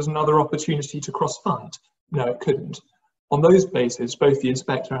 or that there was another opportunity to cross-fund? No, it couldn't. On those bases, both the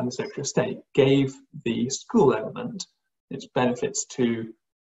inspector and the Secretary of State gave the school element its benefits to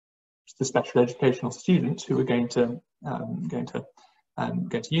the special educational students who were going to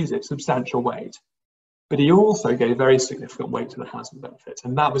use it substantial weight. But he also gave very significant weight to the housing benefits,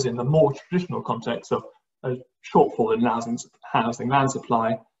 and that was in the more traditional context of a shortfall in housing land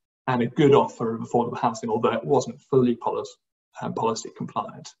supply and a good offer of affordable housing, although it wasn't fully policy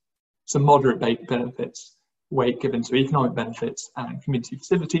compliant. So moderate benefits, weight given to economic benefits and community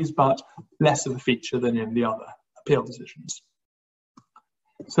facilities, but less of a feature than in the other appeal decisions.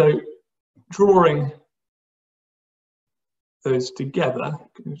 So drawing those together,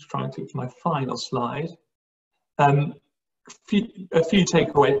 I'm just trying to get to my final slide. A few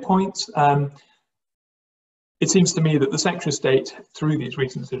takeaway points. It seems to me that the Secretary of State, through these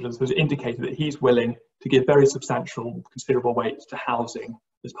recent decisions, has indicated that he's willing to give very substantial, considerable weight to housing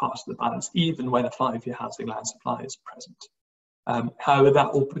as part of the balance, even when a 5-year housing land supply is present. However,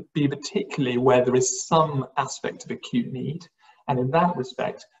 that will be particularly where there is some aspect of acute need. And in that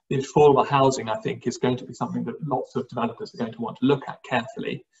respect, the affordable housing, I think, is going to be something that lots of developers are going to want to look at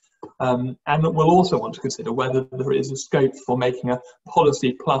carefully. And we'll also want to consider whether there is a scope for making a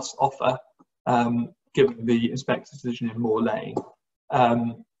policy plus offer, given the inspector's decision in Moore Lane.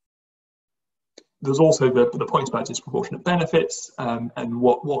 There's also the point about disproportionate benefits and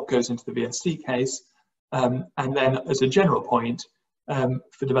what goes into the VSC case. And then as a general point,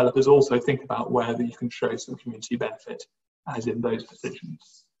 for developers, also think about whether you can show some community benefit, as in those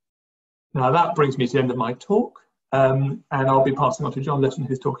decisions. Now that brings me to the end of my talk, and I'll be passing on to John Litton,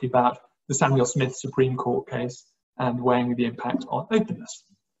 who's talking about the Samuel Smith Supreme Court case and weighing the impact on openness.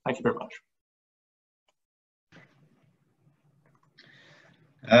 Thank you very much.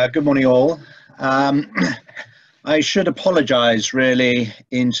 Good morning, all. I should apologise, really,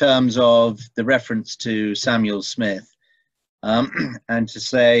 in terms of the reference to Samuel Smith, and to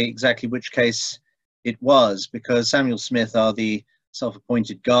say exactly which case it was, because Samuel Smith are the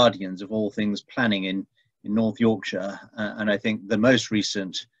self-appointed guardians of all things planning in North Yorkshire, and I think the most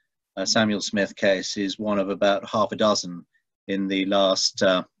recent Samuel Smith case is one of about half a dozen in the last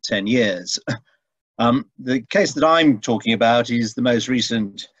 10 years. The case that I'm talking about is the most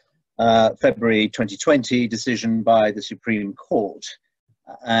recent February 2020 decision by the Supreme Court,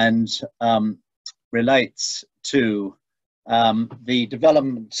 and relates to the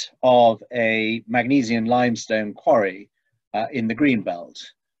development of a magnesian limestone quarry in the Greenbelt.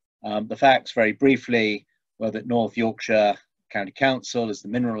 The facts, very briefly, were that North Yorkshire County Council, as the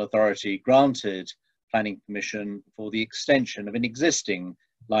mineral authority, granted planning permission for the extension of an existing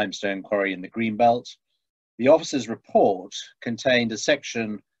limestone quarry in the Greenbelt. The officer's report contained a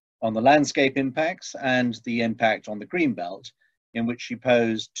section on the landscape impacts and the impact on the Greenbelt, in which she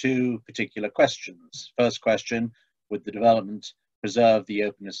posed two particular questions. First question, would the development preserve the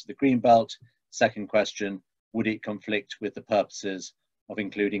openness of the Greenbelt? Second question, would it conflict with the purposes of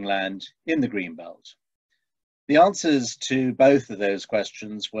including land in the Greenbelt? The answers to both of those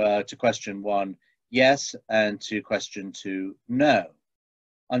questions were, to question one, yes, and to question two, no.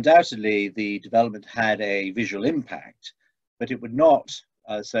 Undoubtedly, the development had a visual impact, but it would not,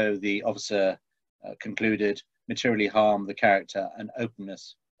 so the officer concluded, materially harm the character and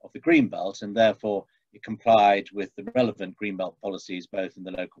openness of the Greenbelt, and therefore it complied with the relevant Greenbelt policies, both in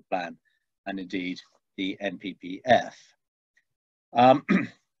the local plan and indeed the NPPF.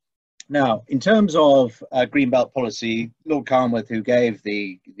 Now, in terms of Greenbelt policy, Lord Carnwath, who gave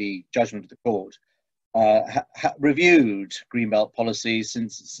the judgment of the court, reviewed Greenbelt policy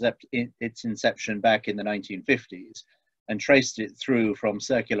since its inception back in the 1950s and traced it through from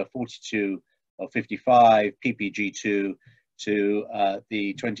Circular 42 of 55 PPG2 to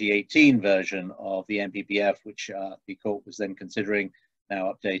the 2018 version of the NPPF, which the court was then considering,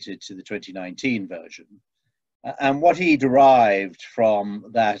 now updated to the 2019 version. And what he derived from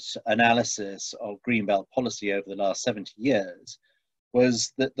that analysis of Greenbelt policy over the last 70 years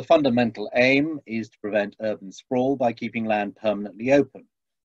was that the fundamental aim is to prevent urban sprawl by keeping land permanently open,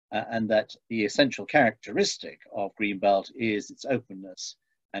 and that the essential characteristic of Greenbelt is its openness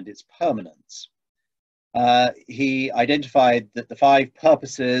and its permanence. He identified that the 5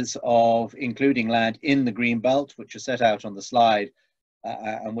 purposes of including land in the Greenbelt, which are set out on the slide,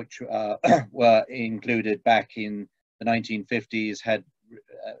 and which were included back in the 1950s,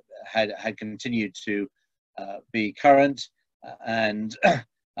 had continued to be current, and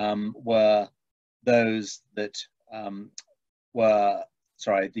were those that the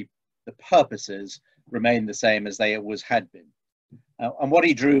purposes remained the same as they always had been. And what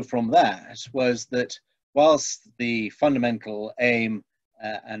he drew from that was that whilst the fundamental aim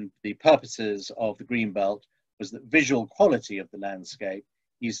and the purposes of the Greenbelt was that visual quality of the landscape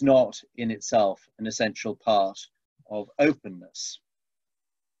is not in itself an essential part of openness.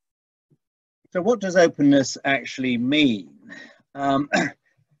 So what does openness actually mean?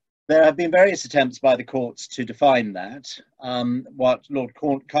 There have been various attempts by the courts to define that. What Lord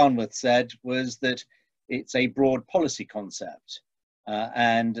Carnwath said was that it's a broad policy concept.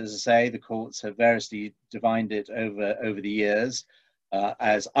 And as I say, the courts have variously defined it over the years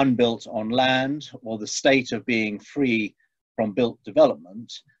as unbuilt on land, or the state of being free from built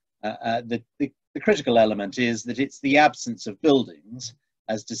development. The critical element is that it's the absence of buildings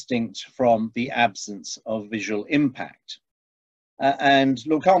as distinct from the absence of visual impact. And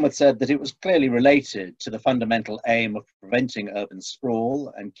Lord Carnwath said that it was clearly related to the fundamental aim of preventing urban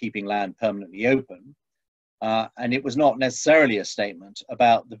sprawl and keeping land permanently open. And it was not necessarily a statement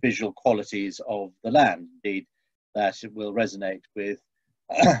about the visual qualities of the land. Indeed, that it will resonate with,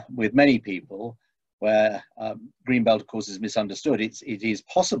 with many people, where Greenbelt, of course, is misunderstood. It is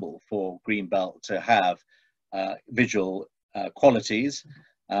possible for Greenbelt to have visual qualities,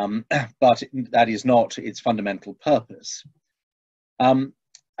 but that is not its fundamental purpose.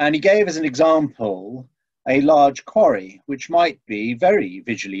 And he gave as an example a large quarry, which might be very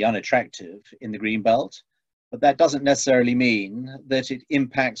visually unattractive in the Greenbelt, but that doesn't necessarily mean that it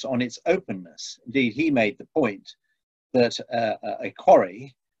impacts on its openness. Indeed, he made the point that a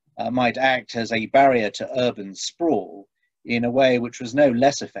quarry might act as a barrier to urban sprawl in a way which was no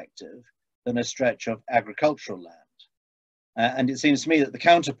less effective than a stretch of agricultural land. And it seems to me that the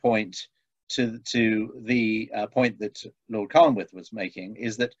counterpoint to the point that Lord Carnwath was making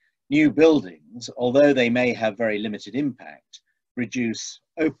is that new buildings, although they may have very limited impact, reduce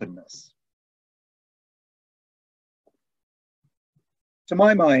openness. To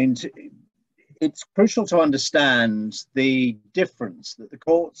my mind, it's crucial to understand the difference that the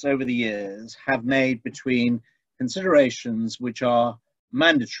courts over the years have made between considerations which are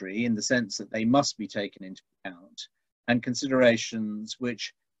mandatory in the sense that they must be taken into account, and considerations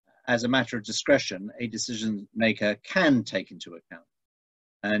which, as a matter of discretion, a decision maker can take into account.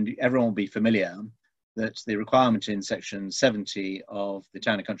 And everyone will be familiar that the requirement in section 70 of the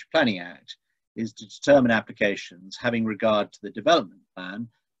Town and Country Planning Act is to determine applications having regard to the development plan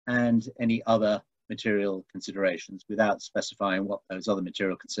and any other material considerations without specifying what those other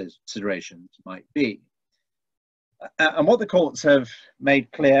material considerations might be. And what the courts have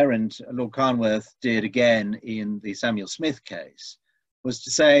made clear, and Lord Carnwath did again in the Samuel Smith case, was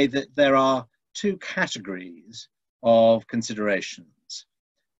to say that there are two categories of considerations.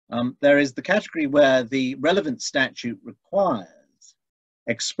 There is the category where the relevant statute requires,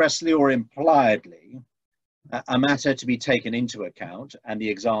 expressly or impliedly, a matter to be taken into account, and the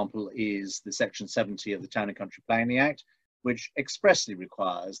example is the section 70 of the Town and Country Planning Act, which expressly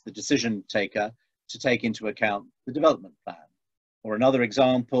requires the decision taker to take into account the development plan. Or another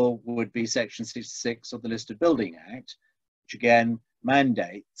example would be section 66 of the Listed Building Act, which again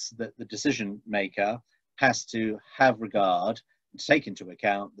mandates that the decision maker has to have regard and take into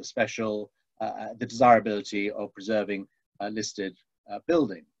account the special, the desirability of preserving listed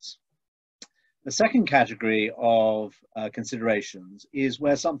buildings. The second category of considerations is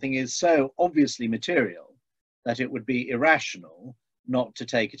where something is so obviously material that it would be irrational not to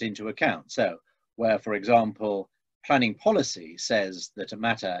take it into account. So where, for example, planning policy says that a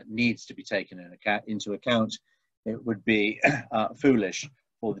matter needs to be taken into account, it would be foolish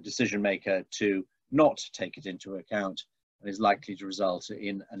for the decision maker to not take it into account, and is likely to result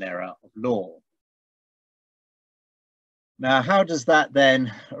in an error of law. Now, how does that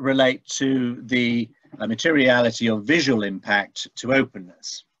then relate to the materiality of visual impact to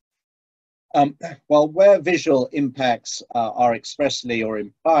openness? Well, where visual impacts are expressly or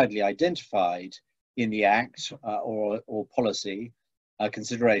impliedly identified in the Act or policy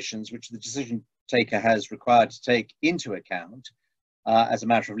considerations, which the decision taker has required to take into account as a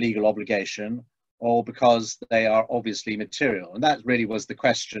matter of legal obligation, or because they are obviously material. And that really was the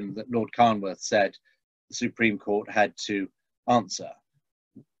question that Lord Carnwath said the Supreme Court had to answer.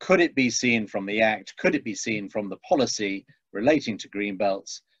 Could it be seen from the Act, could it be seen from the policy relating to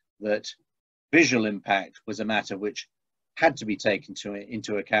greenbelts that visual impact was a matter which had to be taken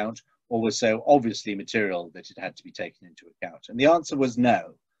into account, or was so obviously material that it had to be taken into account? And the answer was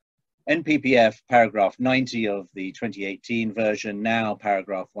no. NPPF paragraph 90 of the 2018 version, now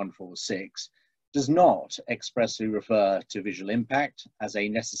paragraph 146, does not expressly refer to visual impact as a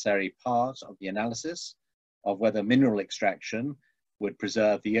necessary part of the analysis of whether mineral extraction would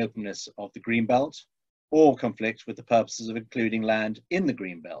preserve the openness of the greenbelt or conflict with the purposes of including land in the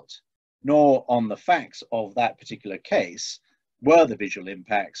greenbelt, nor on the facts of that particular case were the visual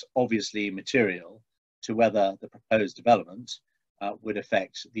impacts obviously material to whether the proposed development would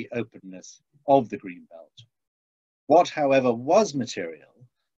affect the openness of the greenbelt. What, however, was material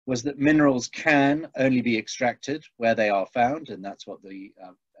was that minerals can only be extracted where they are found, and that's what the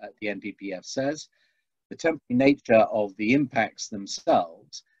NPPF says. The temporary nature of the impacts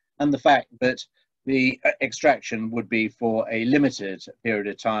themselves, and the fact that the extraction would be for a limited period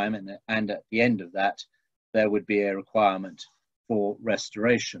of time, and at the end of that, there would be a requirement for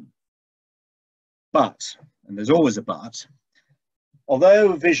restoration. But, and there's always a but,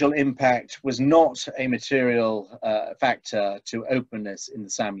 although visual impact was not a material factor to openness in the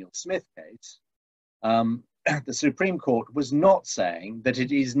Samuel Smith case, the Supreme Court was not saying that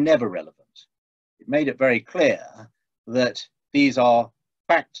it is never relevant. It made it very clear that these are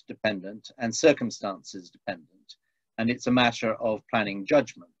fact dependent and circumstances dependent, and it's a matter of planning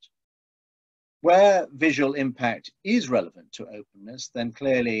judgment. Where visual impact is relevant to openness, then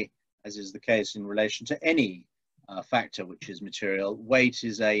clearly, as is the case in relation to any factor which is material, weight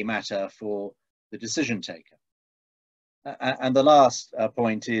is a matter for the decision taker. And the last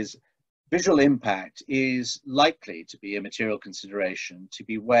point is visual impact is likely to be a material consideration to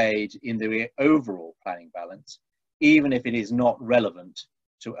be weighed in the overall planning balance, even if it is not relevant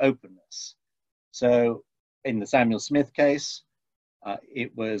to openness. So in the Samuel Smith case,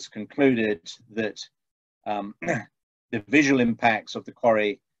 it was concluded that the visual impacts of the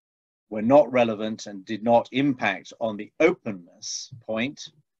quarry were not relevant and did not impact on the openness point,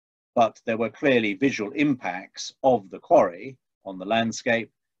 but there were clearly visual impacts of the quarry on the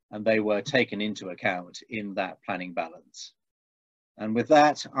landscape, and they were taken into account in that planning balance. And with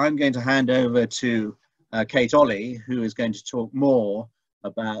that, I'm going to hand over to Kate Olley, who is going to talk more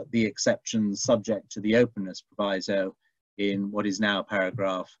about the exceptions subject to the openness proviso in what is now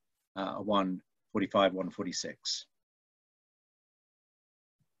paragraph 145, 146.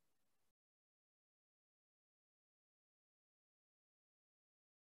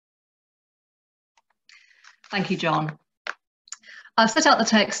 Thank you, John. I've set out the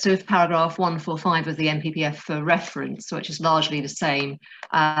text of paragraph 145 of the NPPF for reference, which is largely the same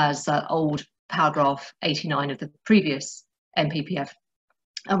as old paragraph 89 of the previous NPPF.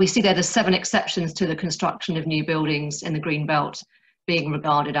 And we see there the 7 exceptions to the construction of new buildings in the Green Belt being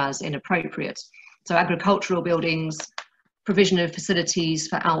regarded as inappropriate. So agricultural buildings, provision of facilities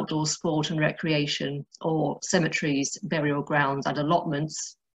for outdoor sport and recreation, or cemeteries, burial grounds and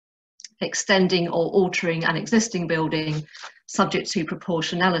allotments, extending or altering an existing building subject to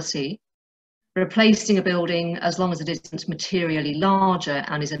proportionality, replacing a building as long as it isn't materially larger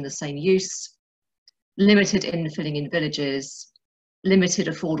and is in the same use, limited infilling in villages, limited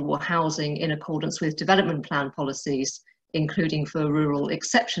affordable housing in accordance with development plan policies, including for rural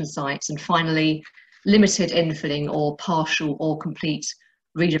exception sites, and finally, limited infilling or partial or complete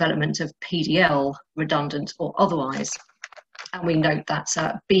redevelopment of PDL, redundant or otherwise. And we note that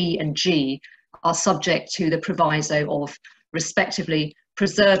B and G are subject to the proviso of respectively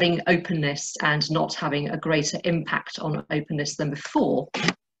preserving openness and not having a greater impact on openness than before.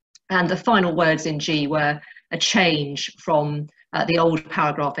 And the final words in G were a change from the old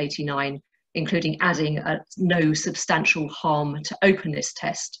paragraph 89, including adding a no substantial harm to openness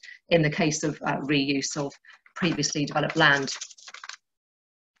test in the case of reuse of previously developed land.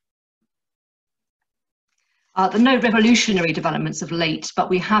 There are no revolutionary developments of late, but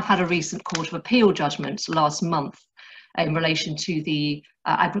we have had a recent Court of Appeal judgment last month in relation to the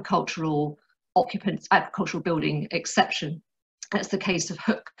agricultural building exception. That's the case of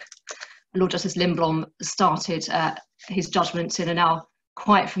Hook. Lord Justice Lindblom started his judgment in a now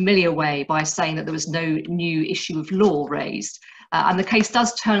quite familiar way by saying that there was no new issue of law raised. And the case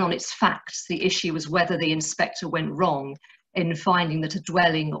does turn on its facts. The issue was whether the inspector went wrong in finding that a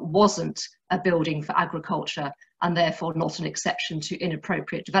dwelling wasn't a building for agriculture and therefore not an exception to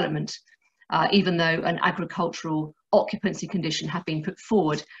inappropriate development, even though an agricultural occupancy condition had been put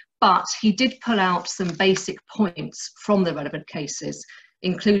forward. But he did pull out some basic points from the relevant cases,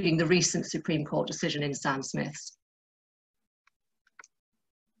 including the recent Supreme Court decision in Sam Smith's.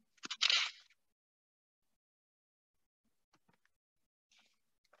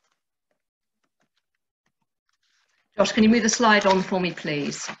 Josh, can you move the slide on for me,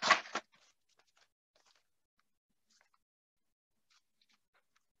 please?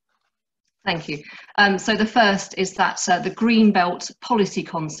 Thank you. So the first is that the Greenbelt policy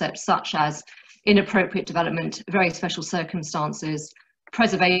concepts such as inappropriate development, very special circumstances,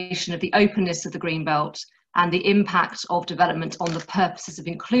 preservation of the openness of the Greenbelt, and the impact of development on the purposes of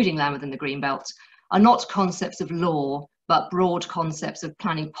including land within the Greenbelt are not concepts of law, but broad concepts of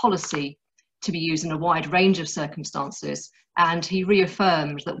planning policy to be used in a wide range of circumstances. And he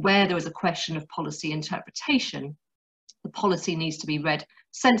reaffirmed that where there is a question of policy interpretation, the policy needs to be read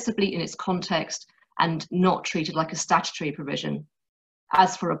sensibly in its context and not treated like a statutory provision.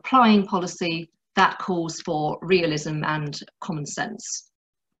 As for applying policy, that calls for realism and common sense.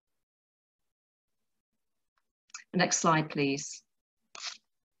 The next slide, please.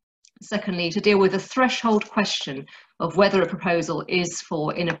 Secondly, to deal with the threshold question of whether a proposal is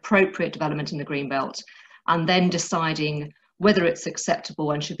for inappropriate development in the Greenbelt, and then deciding whether it's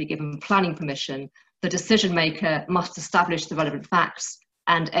acceptable and should be given planning permission, the decision maker must establish the relevant facts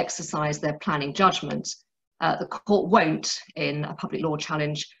and exercise their planning judgment. The court won't, in a public law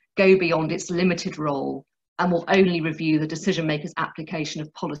challenge, go beyond its limited role and will only review the decision maker's application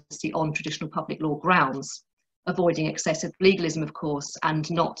of policy on traditional public law grounds, avoiding excessive legalism, of course, and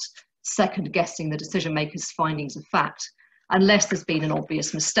not second guessing the decision maker's findings of fact, unless there's been an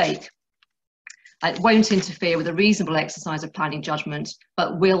obvious mistake. It won't interfere with a reasonable exercise of planning judgment,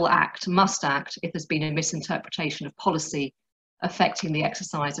 but will act, must act, if there's been a misinterpretation of policy affecting the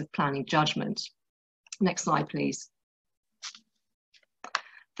exercise of planning judgment. Next slide, please.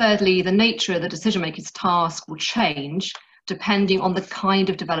 Thirdly, the nature of the decision maker's task will change depending on the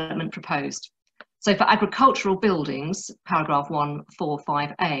kind of development proposed. So for agricultural buildings, paragraph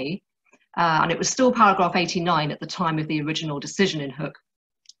 145A, and it was still paragraph 89 at the time of the original decision in Hook,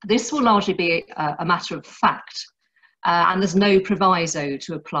 this will largely be a matter of fact, and there's no proviso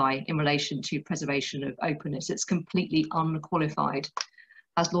to apply in relation to preservation of openness. It's completely unqualified.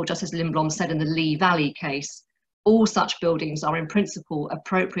 As Lord Justice Lindblom said in the Lee Valley case, all such buildings are in principle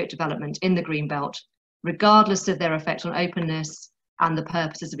appropriate development in the Greenbelt, regardless of their effect on openness and the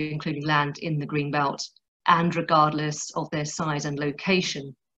purposes of including land in the Greenbelt, and regardless of their size and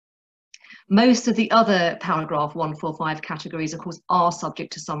location. Most of the other paragraph 145 categories, of course, are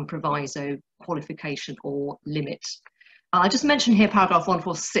subject to some proviso, qualification or limit. I just mentioned here paragraph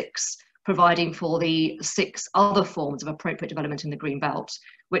 146, providing for the 6 other forms of appropriate development in the Greenbelt,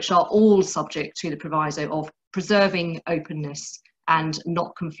 which are all subject to the proviso of preserving openness and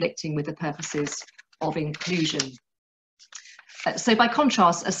not conflicting with the purposes of inclusion. So by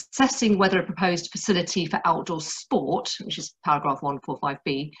contrast, assessing whether a proposed facility for outdoor sport, which is paragraph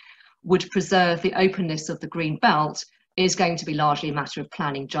 145B, would preserve the openness of the Greenbelt is going to be largely a matter of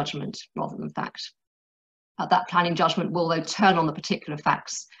planning judgment rather than fact. That planning judgment will, though, turn on the particular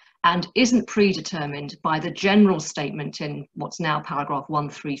facts and isn't predetermined by the general statement in what's now paragraph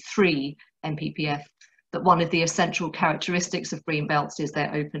 133 NPPF that one of the essential characteristics of Greenbelts is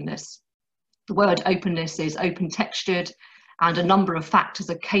their openness. The word openness is open textured, and a number of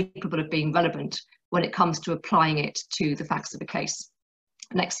factors are capable of being relevant when it comes to applying it to the facts of the case.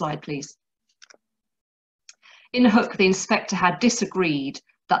 Next slide, please. In Hook, the inspector had disagreed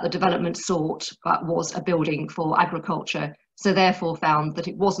that the development sought was a building for agriculture, so therefore found that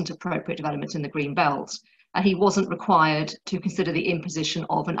it wasn't appropriate development in the Greenbelt, and he wasn't required to consider the imposition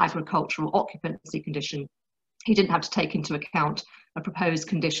of an agricultural occupancy condition. He didn't have to take into account a proposed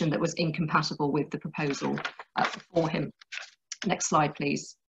condition that was incompatible with the proposal before him. Next slide,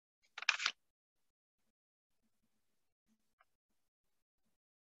 please.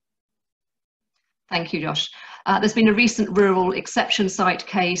 Thank you, Josh. There's been a recent rural exception site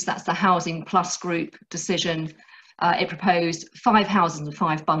case, that's the Housing Plus Group decision. It proposed 5 houses and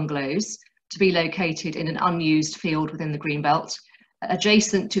 5 bungalows to be located in an unused field within the Greenbelt,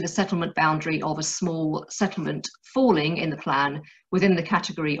 adjacent to the settlement boundary of a small settlement falling in the plan within the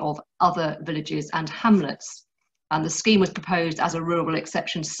category of other villages and hamlets. And the scheme was proposed as a rural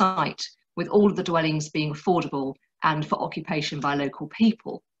exception site, with all of the dwellings being affordable and for occupation by local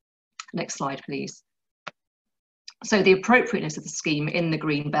people. Next slide, please. So the appropriateness of the scheme in the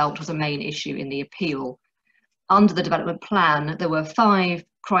Greenbelt was a main issue in the appeal. Under the development plan, there were 5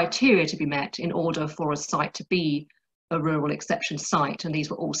 criteria to be met in order for a site to be a rural exception site, and these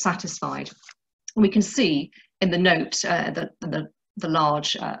were all satisfied. And we can see in the note, the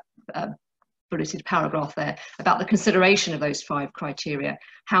large bulleted paragraph there, about the consideration of those 5 criteria,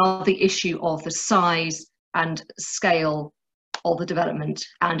 how the issue of the size and scale of the development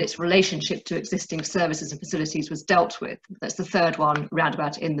and its relationship to existing services and facilities was dealt with. That's the 3rd one,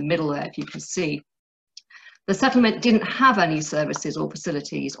 roundabout in the middle there, if you can see. The settlement didn't have any services or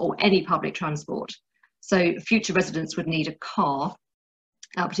facilities or any public transport, so future residents would need a car,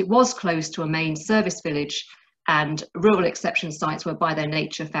 but it was close to a main service village, and rural exception sites were by their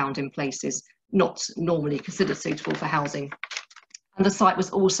nature found in places not normally considered suitable for housing. And the site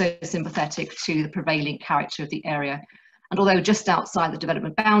was also sympathetic to the prevailing character of the area. And although just outside the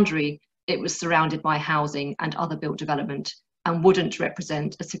development boundary, it was surrounded by housing and other built development and wouldn't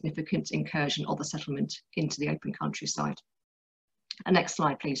represent a significant incursion of the settlement into the open countryside. And next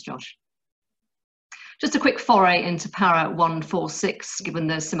slide, please, Josh. Just a quick foray into para 146, given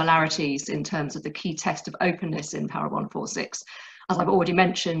the similarities in terms of the key test of openness in para 146. As I've already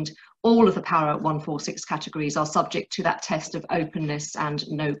mentioned, all of the para 146 categories are subject to that test of openness and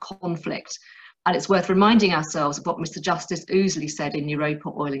no conflict. And it's worth reminding ourselves of what Mr. Justice Ouseley said in Europa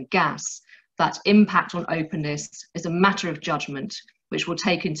Oil and Gas, that impact on openness is a matter of judgment, which will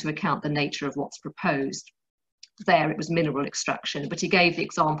take into account the nature of what's proposed. There it was mineral extraction, but he gave the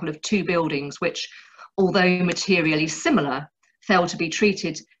example of two buildings which, although materially similar, failed to be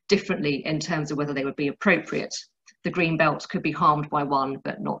treated differently in terms of whether they would be appropriate. The green belt could be harmed by one,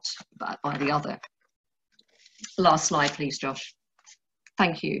 but not by the other. Last slide, please, Josh.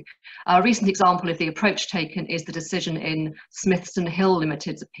 Thank you. A recent example of the approach taken is the decision in Smithson Hill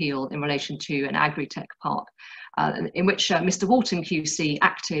Limited's appeal in relation to an agri-tech park, in which Mr. Walton QC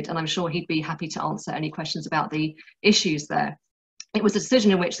acted, and I'm sure he'd be happy to answer any questions about the issues there. It was a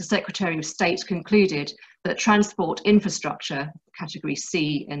decision in which the Secretary of State concluded that transport infrastructure, category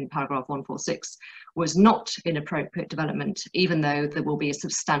C in paragraph 146, was not inappropriate development, even though there will be a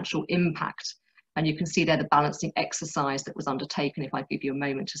substantial impact. And you can see there the balancing exercise that was undertaken, if I give you a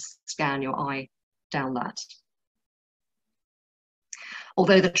moment to scan your eye down that.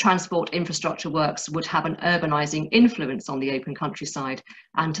 Although the transport infrastructure works would have an urbanising influence on the open countryside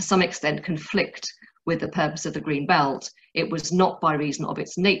and to some extent conflict with the purpose of the Green Belt, it was not by reason of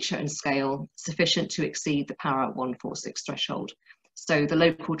its nature and scale sufficient to exceed the para 146 threshold. So the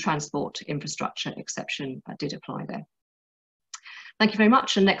local transport infrastructure exception did apply there. Thank you very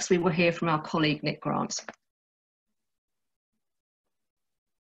much, and next we will hear from our colleague Nick Grant.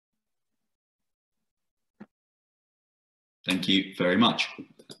 Thank you very much.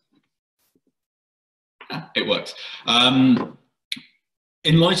 It works.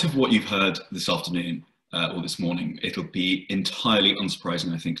 In light of what you've heard this afternoon or this morning, it'll be entirely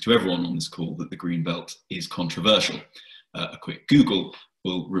unsurprising, I think, to everyone on this call that the Green Belt is controversial. A quick Google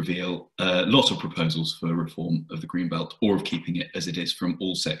will reveal a lot of proposals for reform of the Green Belt or of keeping it as it is from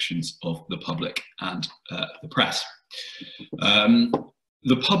all sections of the public and the press.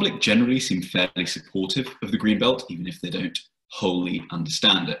 The public generally seem fairly supportive of the Green Belt, even if they don't wholly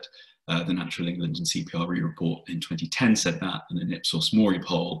understand it. The Natural England and CPRE report in 2010 said that, and an Ipsos Mori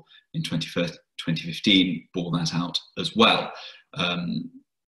poll in 2015 bore that out as well.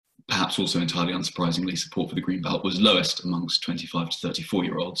 Perhaps also entirely unsurprisingly, support for the Green Belt was lowest amongst 25 to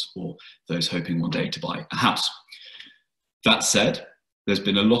 34-year-olds or those hoping one day to buy a house. That said, there's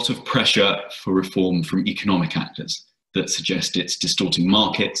been a lot of pressure for reform from economic actors that suggest it's distorting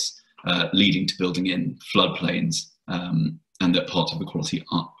markets, leading to building in floodplains, and that part of the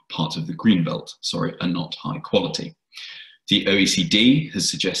Green Belt, are not high quality. The OECD has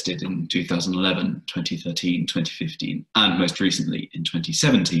suggested in 2011, 2013, 2015, and most recently in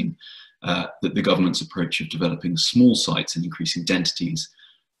 2017, that the government's approach of developing small sites and increasing densities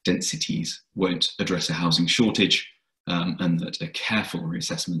won't address a housing shortage, and that a careful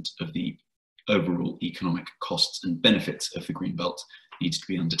reassessment of the overall economic costs and benefits of the Green Belt needs to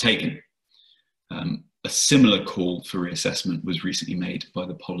be undertaken. A similar call for reassessment was recently made by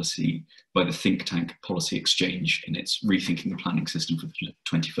the think tank Policy Exchange in its Rethinking the Planning System for the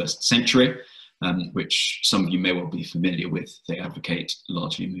 21st Century, which some of you may well be familiar with. They advocate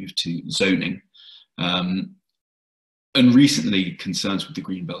largely a move to zoning. And recently, concerns with the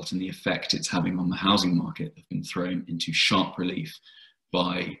Green Belt and the effect it's having on the housing market have been thrown into sharp relief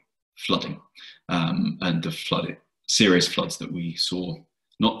by flooding and the serious floods that we saw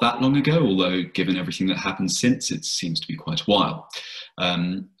not that long ago, although given everything that happened since, it seems to be quite a while.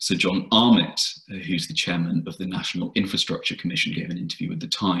 Sir John Armitt, who's the chairman of the National Infrastructure Commission, gave an interview with The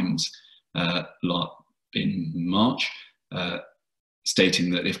Times in March, stating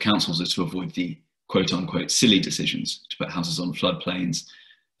that if councils are to avoid the quote-unquote silly decisions to put houses on floodplains,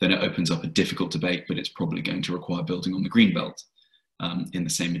 then it opens up a difficult debate, but it's probably going to require building on the Green Belt. In the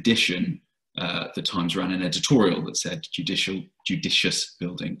same edition, The Times ran an editorial that said judicious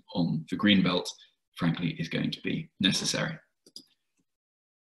building on the Green Belt, frankly, is going to be necessary.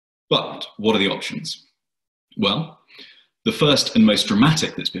 But what are the options? Well, the first and most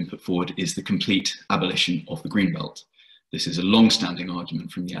dramatic that's been put forward is the complete abolition of the Green Belt. This is a long-standing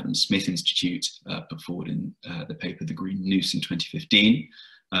argument from the Adam Smith Institute, put forward in the paper The Green Noose in 2015.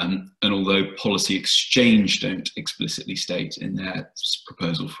 And although Policy Exchange don't explicitly state in their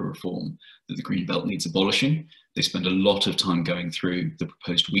proposal for reform that the Green Belt needs abolishing, they spend a lot of time going through the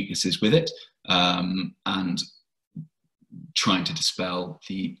proposed weaknesses with it and trying to dispel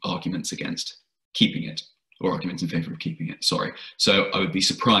the arguments against keeping it, or arguments in favour of keeping it, sorry. So I would be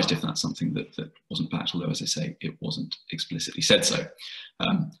surprised if that's something that wasn't backed, although as I say, it wasn't explicitly said so.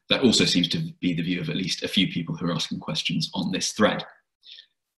 That also seems to be the view of at least a few people who are asking questions on this thread.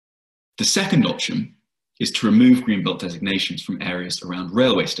 The second option is to remove Greenbelt designations from areas around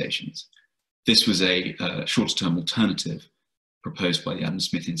railway stations. This was a shorter-term alternative proposed by the Adam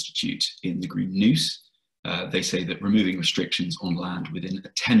Smith Institute in the Green Noose. They say that removing restrictions on land within a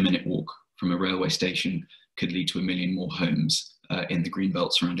 10-minute walk from a railway station could lead to 1 million more homes in the green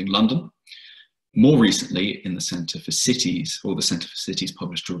belt surrounding London. More recently, in the Centre for Cities,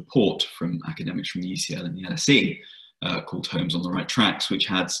 published a report from academics from the UCL and the LSE called Homes on the Right Tracks, which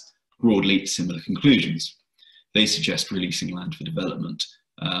has broadly similar conclusions. They suggest releasing land for development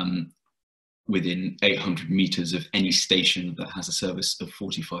within 800 metres of any station that has a service of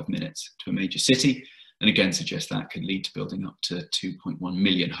 45 minutes to a major city, and again suggest that could lead to building up to 2.1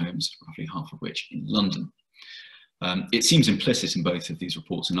 million homes, roughly half of which in London. It seems implicit in both of these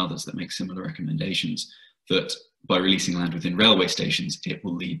reports and others that make similar recommendations that by releasing land within railway stations, it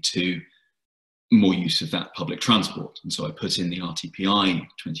will lead to more use of that public transport. And so I put in the RTPI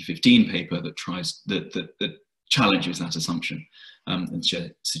 2015 paper that challenges that assumption and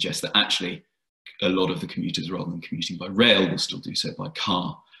suggests that actually a lot of the commuters, rather than commuting by rail, will still do so by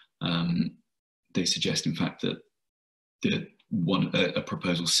car. They suggest, in fact, that a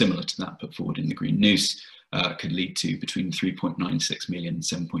proposal similar to that put forward in the Green Noose could lead to between 3.96 million and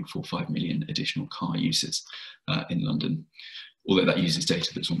 7.45 million additional car uses in London, although that uses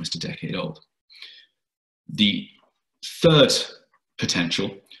data that's almost a decade old. The third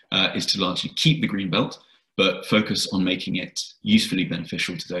potential is to largely keep the green belt, but focus on making it usefully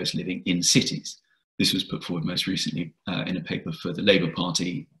beneficial to those living in cities. This was put forward most recently in a paper for the Labour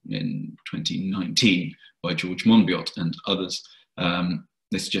Party in 2019 by George Monbiot and others.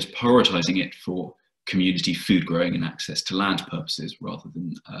 They suggest prioritising it for community food growing and access to land purposes rather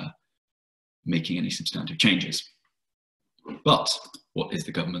than making any substantive changes. But what is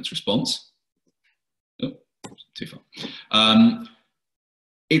the government's response? Oh, too far.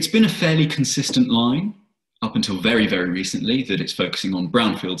 It's been a fairly consistent line up until very, very recently that it's focusing on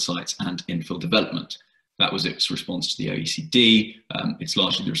brownfield sites and infill development. That was its response to the OECD. It's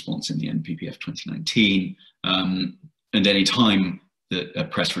largely the response in the NPPF 2019. And any time that a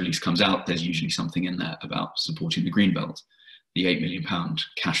press release comes out, there's usually something in there about supporting the Greenbelt. The £8 million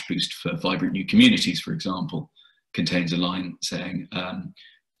cash boost for vibrant new communities, for example, contains a line saying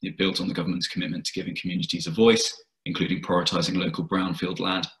it builds on the government's commitment to giving communities a voice, including prioritising local brownfield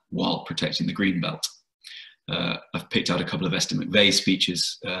land while protecting the Greenbelt. I've picked out a couple of Esther McVeigh's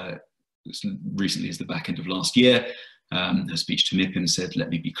speeches as recently as the back end of last year. Her speech to MIPIM said, "Let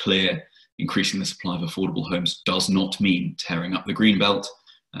me be clear, increasing the supply of affordable homes does not mean tearing up the Greenbelt."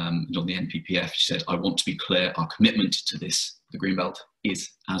 And on the NPPF, she said, "I want to be clear, our commitment to this, the Greenbelt, is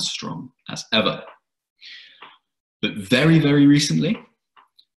as strong as ever." But very, very recently,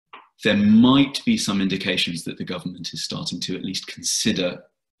 there might be some indications that the government is starting to at least consider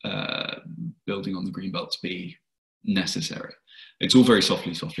building on the Greenbelt to be necessary. It's all very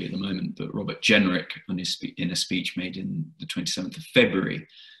softly at the moment, but Robert Jenrick, in a speech made in the 27th of February,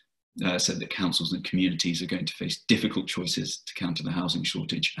 said that councils and communities are going to face difficult choices to counter the housing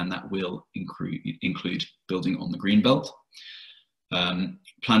shortage, and that will include building on the Greenbelt.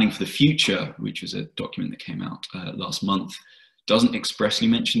 Planning for the Future, which was a document that came out last month, doesn't expressly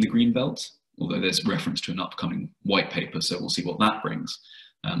mention the Greenbelt, although there's reference to an upcoming white paper, so we'll see what that brings.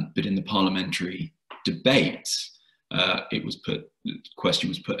 But in the parliamentary debates, the question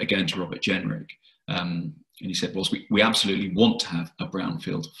was put again to Robert Jenrick, and he said, "Well, we absolutely want to have a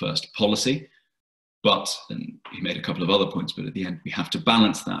brownfield first policy, but," and he made a couple of other points, but at the end, we have to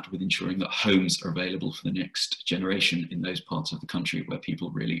balance that with ensuring that homes are available for the next generation in those parts of the country where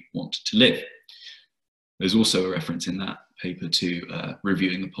people really want to live. There's also a reference in that paper to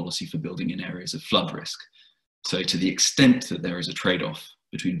reviewing the policy for building in areas of flood risk. So to the extent that there is a trade-off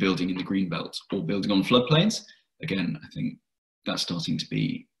between building in the Greenbelt or building on floodplains, again, I think that's starting to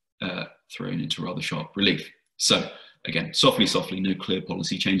be thrown into rather sharp relief. So again, softly, no clear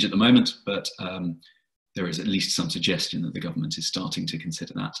policy change at the moment, but there is at least some suggestion that the government is starting to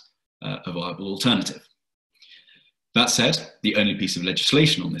consider that a viable alternative. That said, the only piece of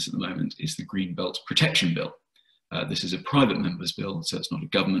legislation on this at the moment is the Greenbelt Protection Bill. This is a private member's bill, so it's not a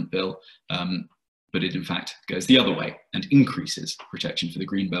government bill, but it in fact goes the other way and increases protection for the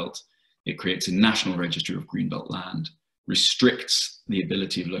Greenbelt. It creates a national register of Greenbelt land, restricts the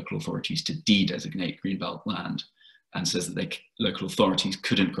ability of local authorities to de-designate Greenbelt land, and says that local authorities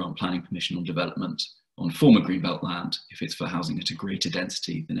couldn't grant planning permission on development on former Greenbelt land if it's for housing at a greater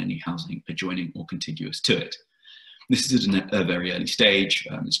density than any housing adjoining or contiguous to it. This is at a very early stage.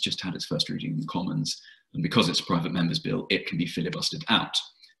 It's just had its first reading in the Commons, and because it's a private member's bill, it can be filibustered out.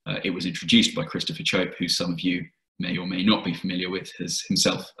 It was introduced by Christopher Chope, who some of you may or may not be familiar with, has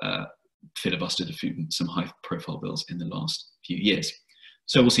himself filibustered some high-profile bills in the last few years.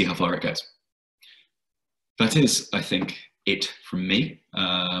 So we'll see how far it goes. That is, I think, it from me.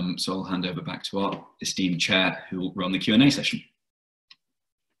 So I'll hand over back to our esteemed chair, who will run the Q&A session.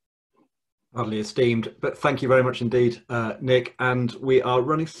 Hardly esteemed, but thank you very much indeed, Nick. And we are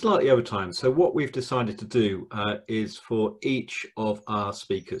running slightly over time. So what we've decided to do is for each of our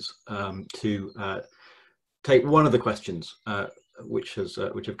speakers to take one of the questions which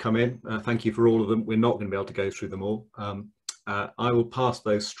have come in. Thank you for all of them. We're not going to be able to go through them all. I will pass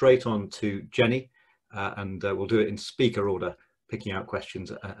those straight on to Jenny, and we'll do it in speaker order, picking out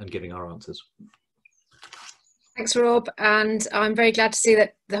questions and giving our answers. Thanks, Rob, and I'm very glad to see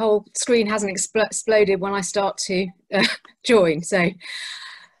that the whole screen hasn't exploded when I start to join, so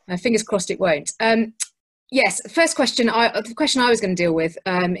fingers crossed it won't. Yes, first question, the question I was going to deal with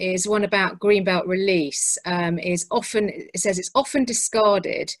is one about greenbelt release. It says it's often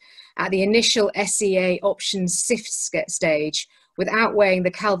discarded at the initial SEA options sift stage without weighing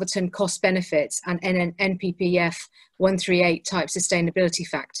the Calverton cost benefits and NPPF 138 type sustainability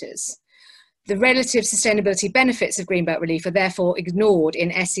factors. The relative sustainability benefits of greenbelt relief are therefore ignored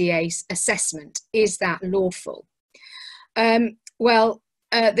in SEA's assessment. Is that lawful? Well,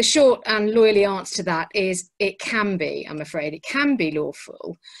 the short and lawyerly answer to that is it can be, I'm afraid. It can be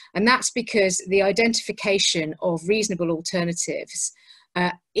lawful. And that's because the identification of reasonable alternatives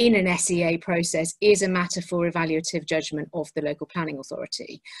in an SEA process is a matter for evaluative judgment of the local planning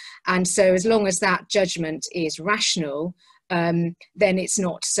authority. And so as long as that judgment is rational, then it's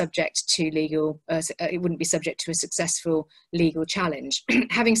not subject to legal, it wouldn't be subject to a successful legal challenge.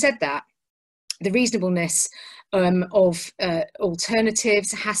 Having said that, the reasonableness of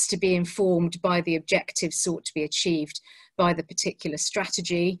alternatives has to be informed by the objectives sought to be achieved by the particular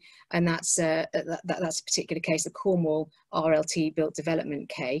strategy, and that's a particular case, the Cornwall RLT built development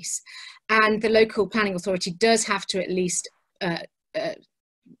case. And the local planning authority does have to at least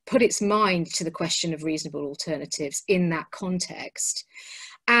put its mind to the question of reasonable alternatives in that context.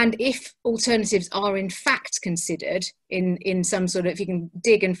 And if alternatives are in fact considered in some sort of, if you can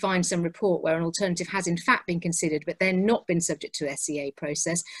dig and find some report where an alternative has in fact been considered, but then not been subject to SEA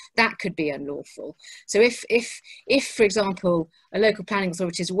process, that could be unlawful. So if for example, a local planning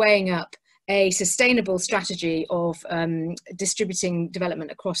authority is weighing up a sustainable strategy of distributing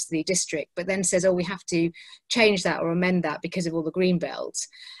development across the district, but then says, oh, we have to change that or amend that because of all the green belts,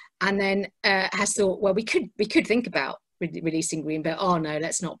 and then has thought, well, we could think about releasing greenbelt. Oh no,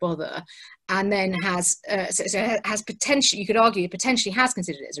 let's not bother. And then has potentially, you could argue, potentially has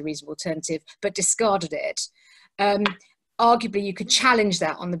considered it as a reasonable alternative, but discarded it. Arguably, you could challenge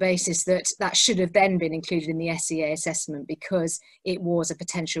that on the basis that that should have then been included in the SEA assessment because it was a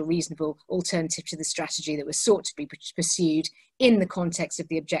potential reasonable alternative to the strategy that was sought to be pursued in the context of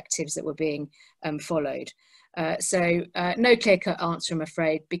the objectives that were being followed. So no clear-cut answer, I'm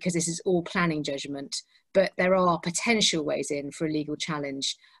afraid, because this is all planning judgment, but there are potential ways in for a legal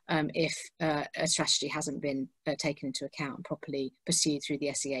challenge if a strategy hasn't been taken into account and properly pursued through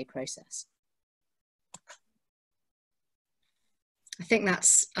the SEA process. I think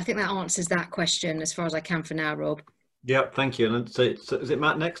that answers that question as far as I can for now, Rob. Yeah, thank you. And so is it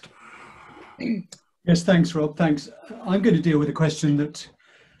Matt next? Yes, thanks, Rob. Thanks. I'm going to deal with a question that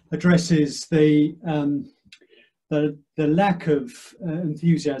addresses the lack of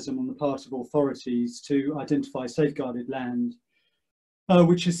enthusiasm on the part of authorities to identify safeguarded land,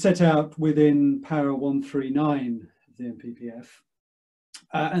 which is set out within para 139 of the NPPF.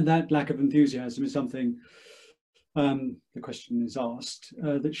 And that lack of enthusiasm is something the question is asked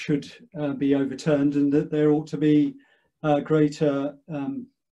that should be overturned, and that there ought to be greater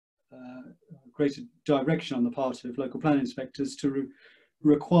direction on the part of local planning inspectors to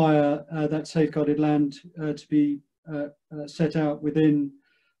require that safeguarded land to be set out within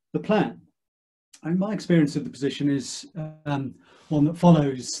the plan. And my experience of the position is one that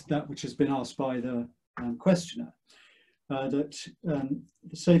follows that which has been asked by the questioner, that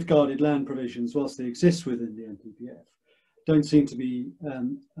the safeguarded land provisions, whilst they exist within the NPPF, don't seem to be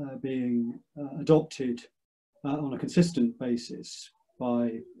being adopted on a consistent basis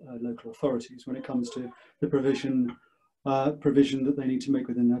by local authorities when it comes to the provision that they need to make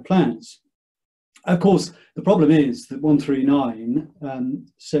within their plans. Of course, the problem is that 139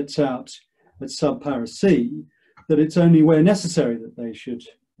 sets out at subpara C that it's only where necessary that they should,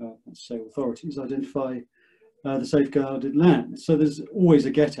 let's say, authorities identify the safeguarded land. So there's always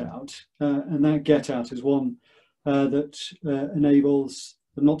a get out, and that get out is one that enables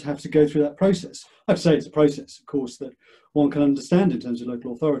them not to have to go through that process. I have to say it's a process, of course, that one can understand in terms of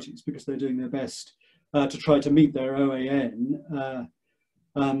local authorities because they're doing their best to try to meet their OAN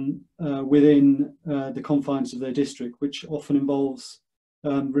within the confines of their district, which often involves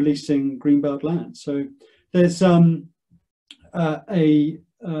releasing greenbelt land. So there's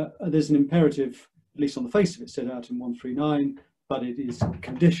there's an imperative, at least on the face of it, set out in 139, but it is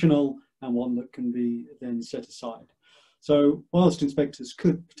conditional and one that can be then set aside. So whilst inspectors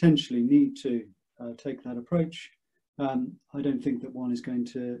could potentially need to take that approach, I don't think that one is going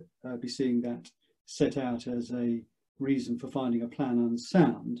to be seeing that set out as a reason for finding a plan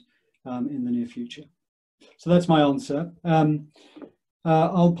unsound in the near future. So that's my answer.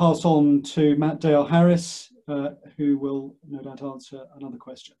 I'll pass on to Matt Dale-Harris, who will no doubt answer another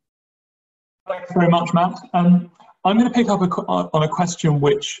question. Thanks very much, Matt. I'm going to pick up on a question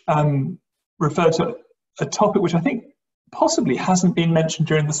which referred to a topic which I think possibly hasn't been mentioned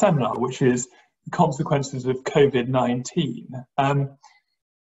during the seminar, which is the consequences of COVID-19.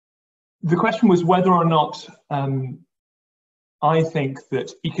 The question was whether or not I think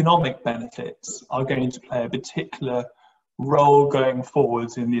that economic benefits are going to play a particular role going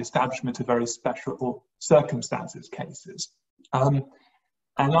forwards in the establishment of very special circumstances cases. And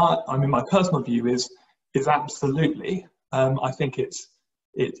I mean, my personal view is absolutely. I think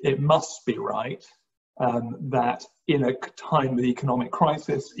it must be right that in a time of economic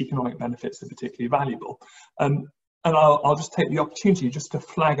crisis, economic benefits are particularly valuable. And I'll just take the opportunity just to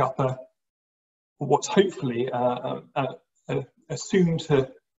flag up what's hopefully a soon to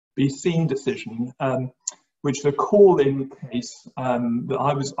be seen decision, which is a call-in case that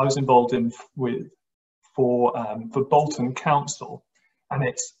I was involved in for Bolton Council, and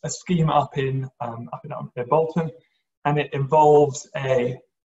it's a scheme up in Bolton, and it involves a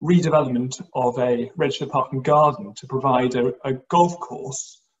redevelopment of a registered park and garden to provide a golf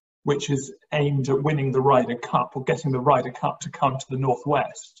course which is aimed at winning the Ryder Cup, or getting the Ryder Cup to come to the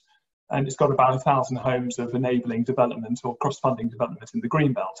northwest. And it's got about 1,000 homes of enabling development or cross-funding development in the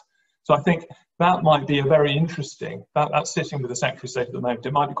Greenbelt. So I think that might be a very interesting, that's sitting with the Secretary of State at the moment,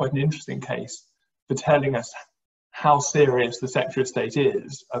 it might be quite an interesting case for telling us how serious the Secretary of State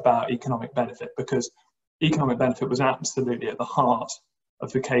is about economic benefit, because economic benefit was absolutely at the heart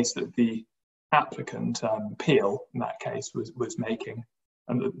of the case that the applicant, Peel, in that case, was making,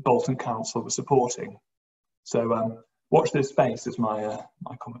 and that Bolton Council was supporting. So watch this space is my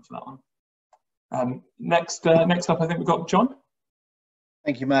comment for that one. Next up, I think we've got John.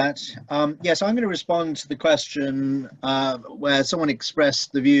 Thank you, Matt. Yes, I'm going to respond to the question where someone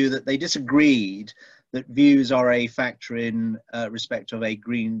expressed the view that they disagreed that views are a factor in respect of a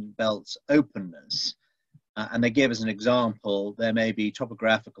green belt's openness. And they gave us an example. There may be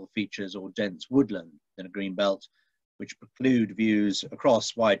topographical features or dense woodland in a green belt which preclude views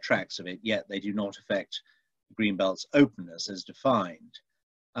across wide tracts of it, yet they do not affect the green belt's openness as defined.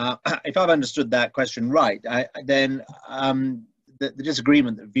 If I've understood that question right, then the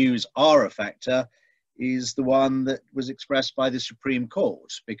disagreement that views are a factor is the one that was expressed by the Supreme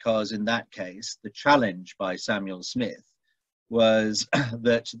Court, because in that case, the challenge by Samuel Smith was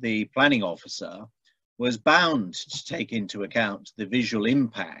that the planning officer was bound to take into account the visual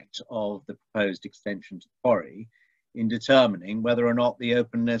impact of the proposed extension to the quarry in determining whether or not the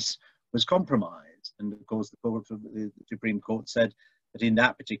openness was compromised. And of course, the Supreme Court said that in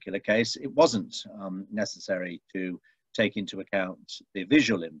that particular case, it wasn't necessary to take into account the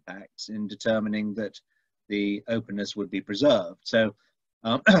visual impacts in determining that the openness would be preserved. So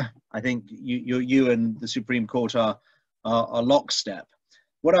I think you and the Supreme Court are lockstep.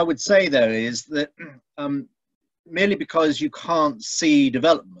 What I would say, though, is that merely because you can't see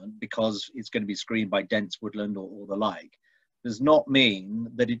development because it's going to be screened by dense woodland or the like, does not mean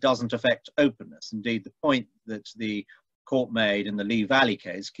that it doesn't affect openness. Indeed, the point that the court made in the Lee Valley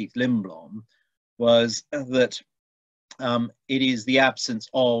case, Keith Limblom, was that it is the absence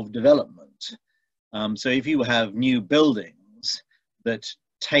of development. So if you have new buildings that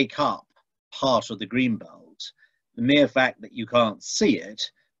take up part of the greenbelt, the mere fact that you can't see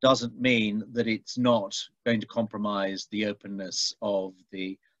it doesn't mean that it's not going to compromise the openness of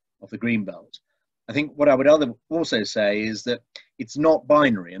the greenbelt. I think what I would also say is that it's not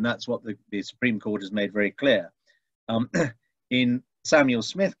binary, and that's what the Supreme Court has made very clear. In Samuel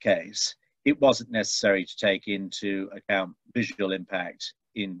Smith case, it wasn't necessary to take into account visual impact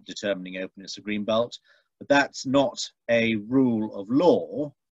in determining openness of greenbelt, but that's not a rule of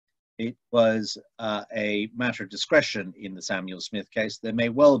law. It was a matter of discretion in the Samuel Smith case. There may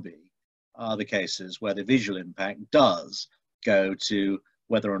well be other cases where the visual impact does go to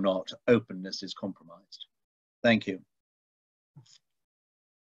whether or not openness is compromised. Thank you.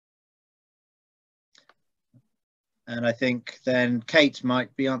 And I think then Kate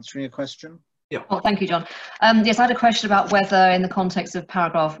might be answering a question. Yeah. Oh, thank you, John. Yes, I had a question about whether in the context of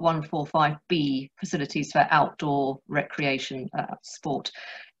paragraph 145B, facilities for outdoor recreation sport,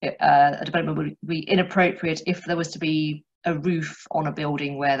 a development would be inappropriate if there was to be a roof on a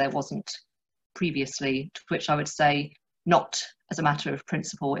building where there wasn't previously, to which I would say not as a matter of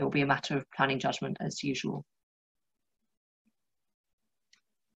principle, it will be a matter of planning judgment as usual.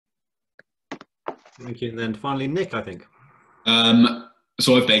 Thank you. And then finally, Nick, I think.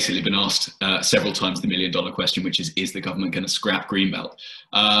 So I've basically been asked several times the million-dollar question, which is the government going to scrap Greenbelt?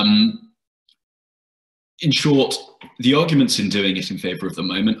 In short, the arguments in doing it in favour of the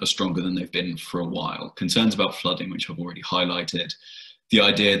moment are stronger than they've been for a while. Concerns about flooding, which I've already highlighted. The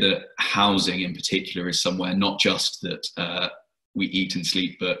idea that housing in particular is somewhere not just that we eat and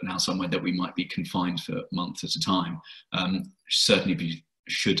sleep, but now somewhere that we might be confined for months at a time,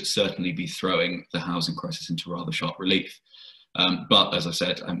 should certainly be throwing the housing crisis into rather sharp relief. But as I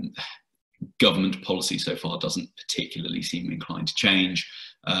said, government policy so far doesn't particularly seem inclined to change.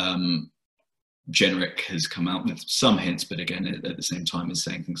 Generic has come out with some hints, but again, at the same time, is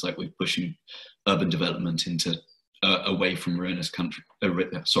saying things like we're pushing urban development into away from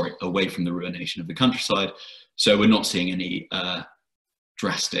away from the ruination of the countryside. So we're not seeing any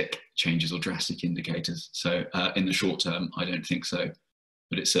drastic changes or drastic indicators. So in the short term, I don't think so,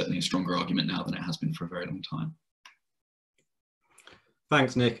 but it's certainly a stronger argument now than it has been for a very long time.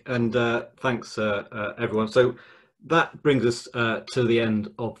 Thanks, Nick, and thanks, everyone. So that brings us to the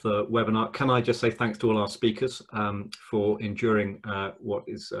end of the webinar. Can I just say thanks to all our speakers for enduring what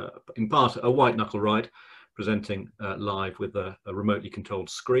is in part a white knuckle ride, presenting live with a remotely controlled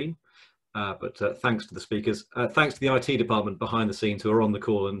screen. But thanks to the speakers. Thanks to the IT department behind the scenes who are on the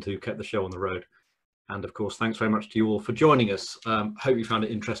call and who kept the show on the road. And of course, thanks very much to you all for joining us. Hope you found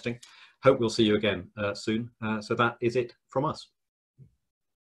it interesting. Hope we'll see you again soon. So that is it from us.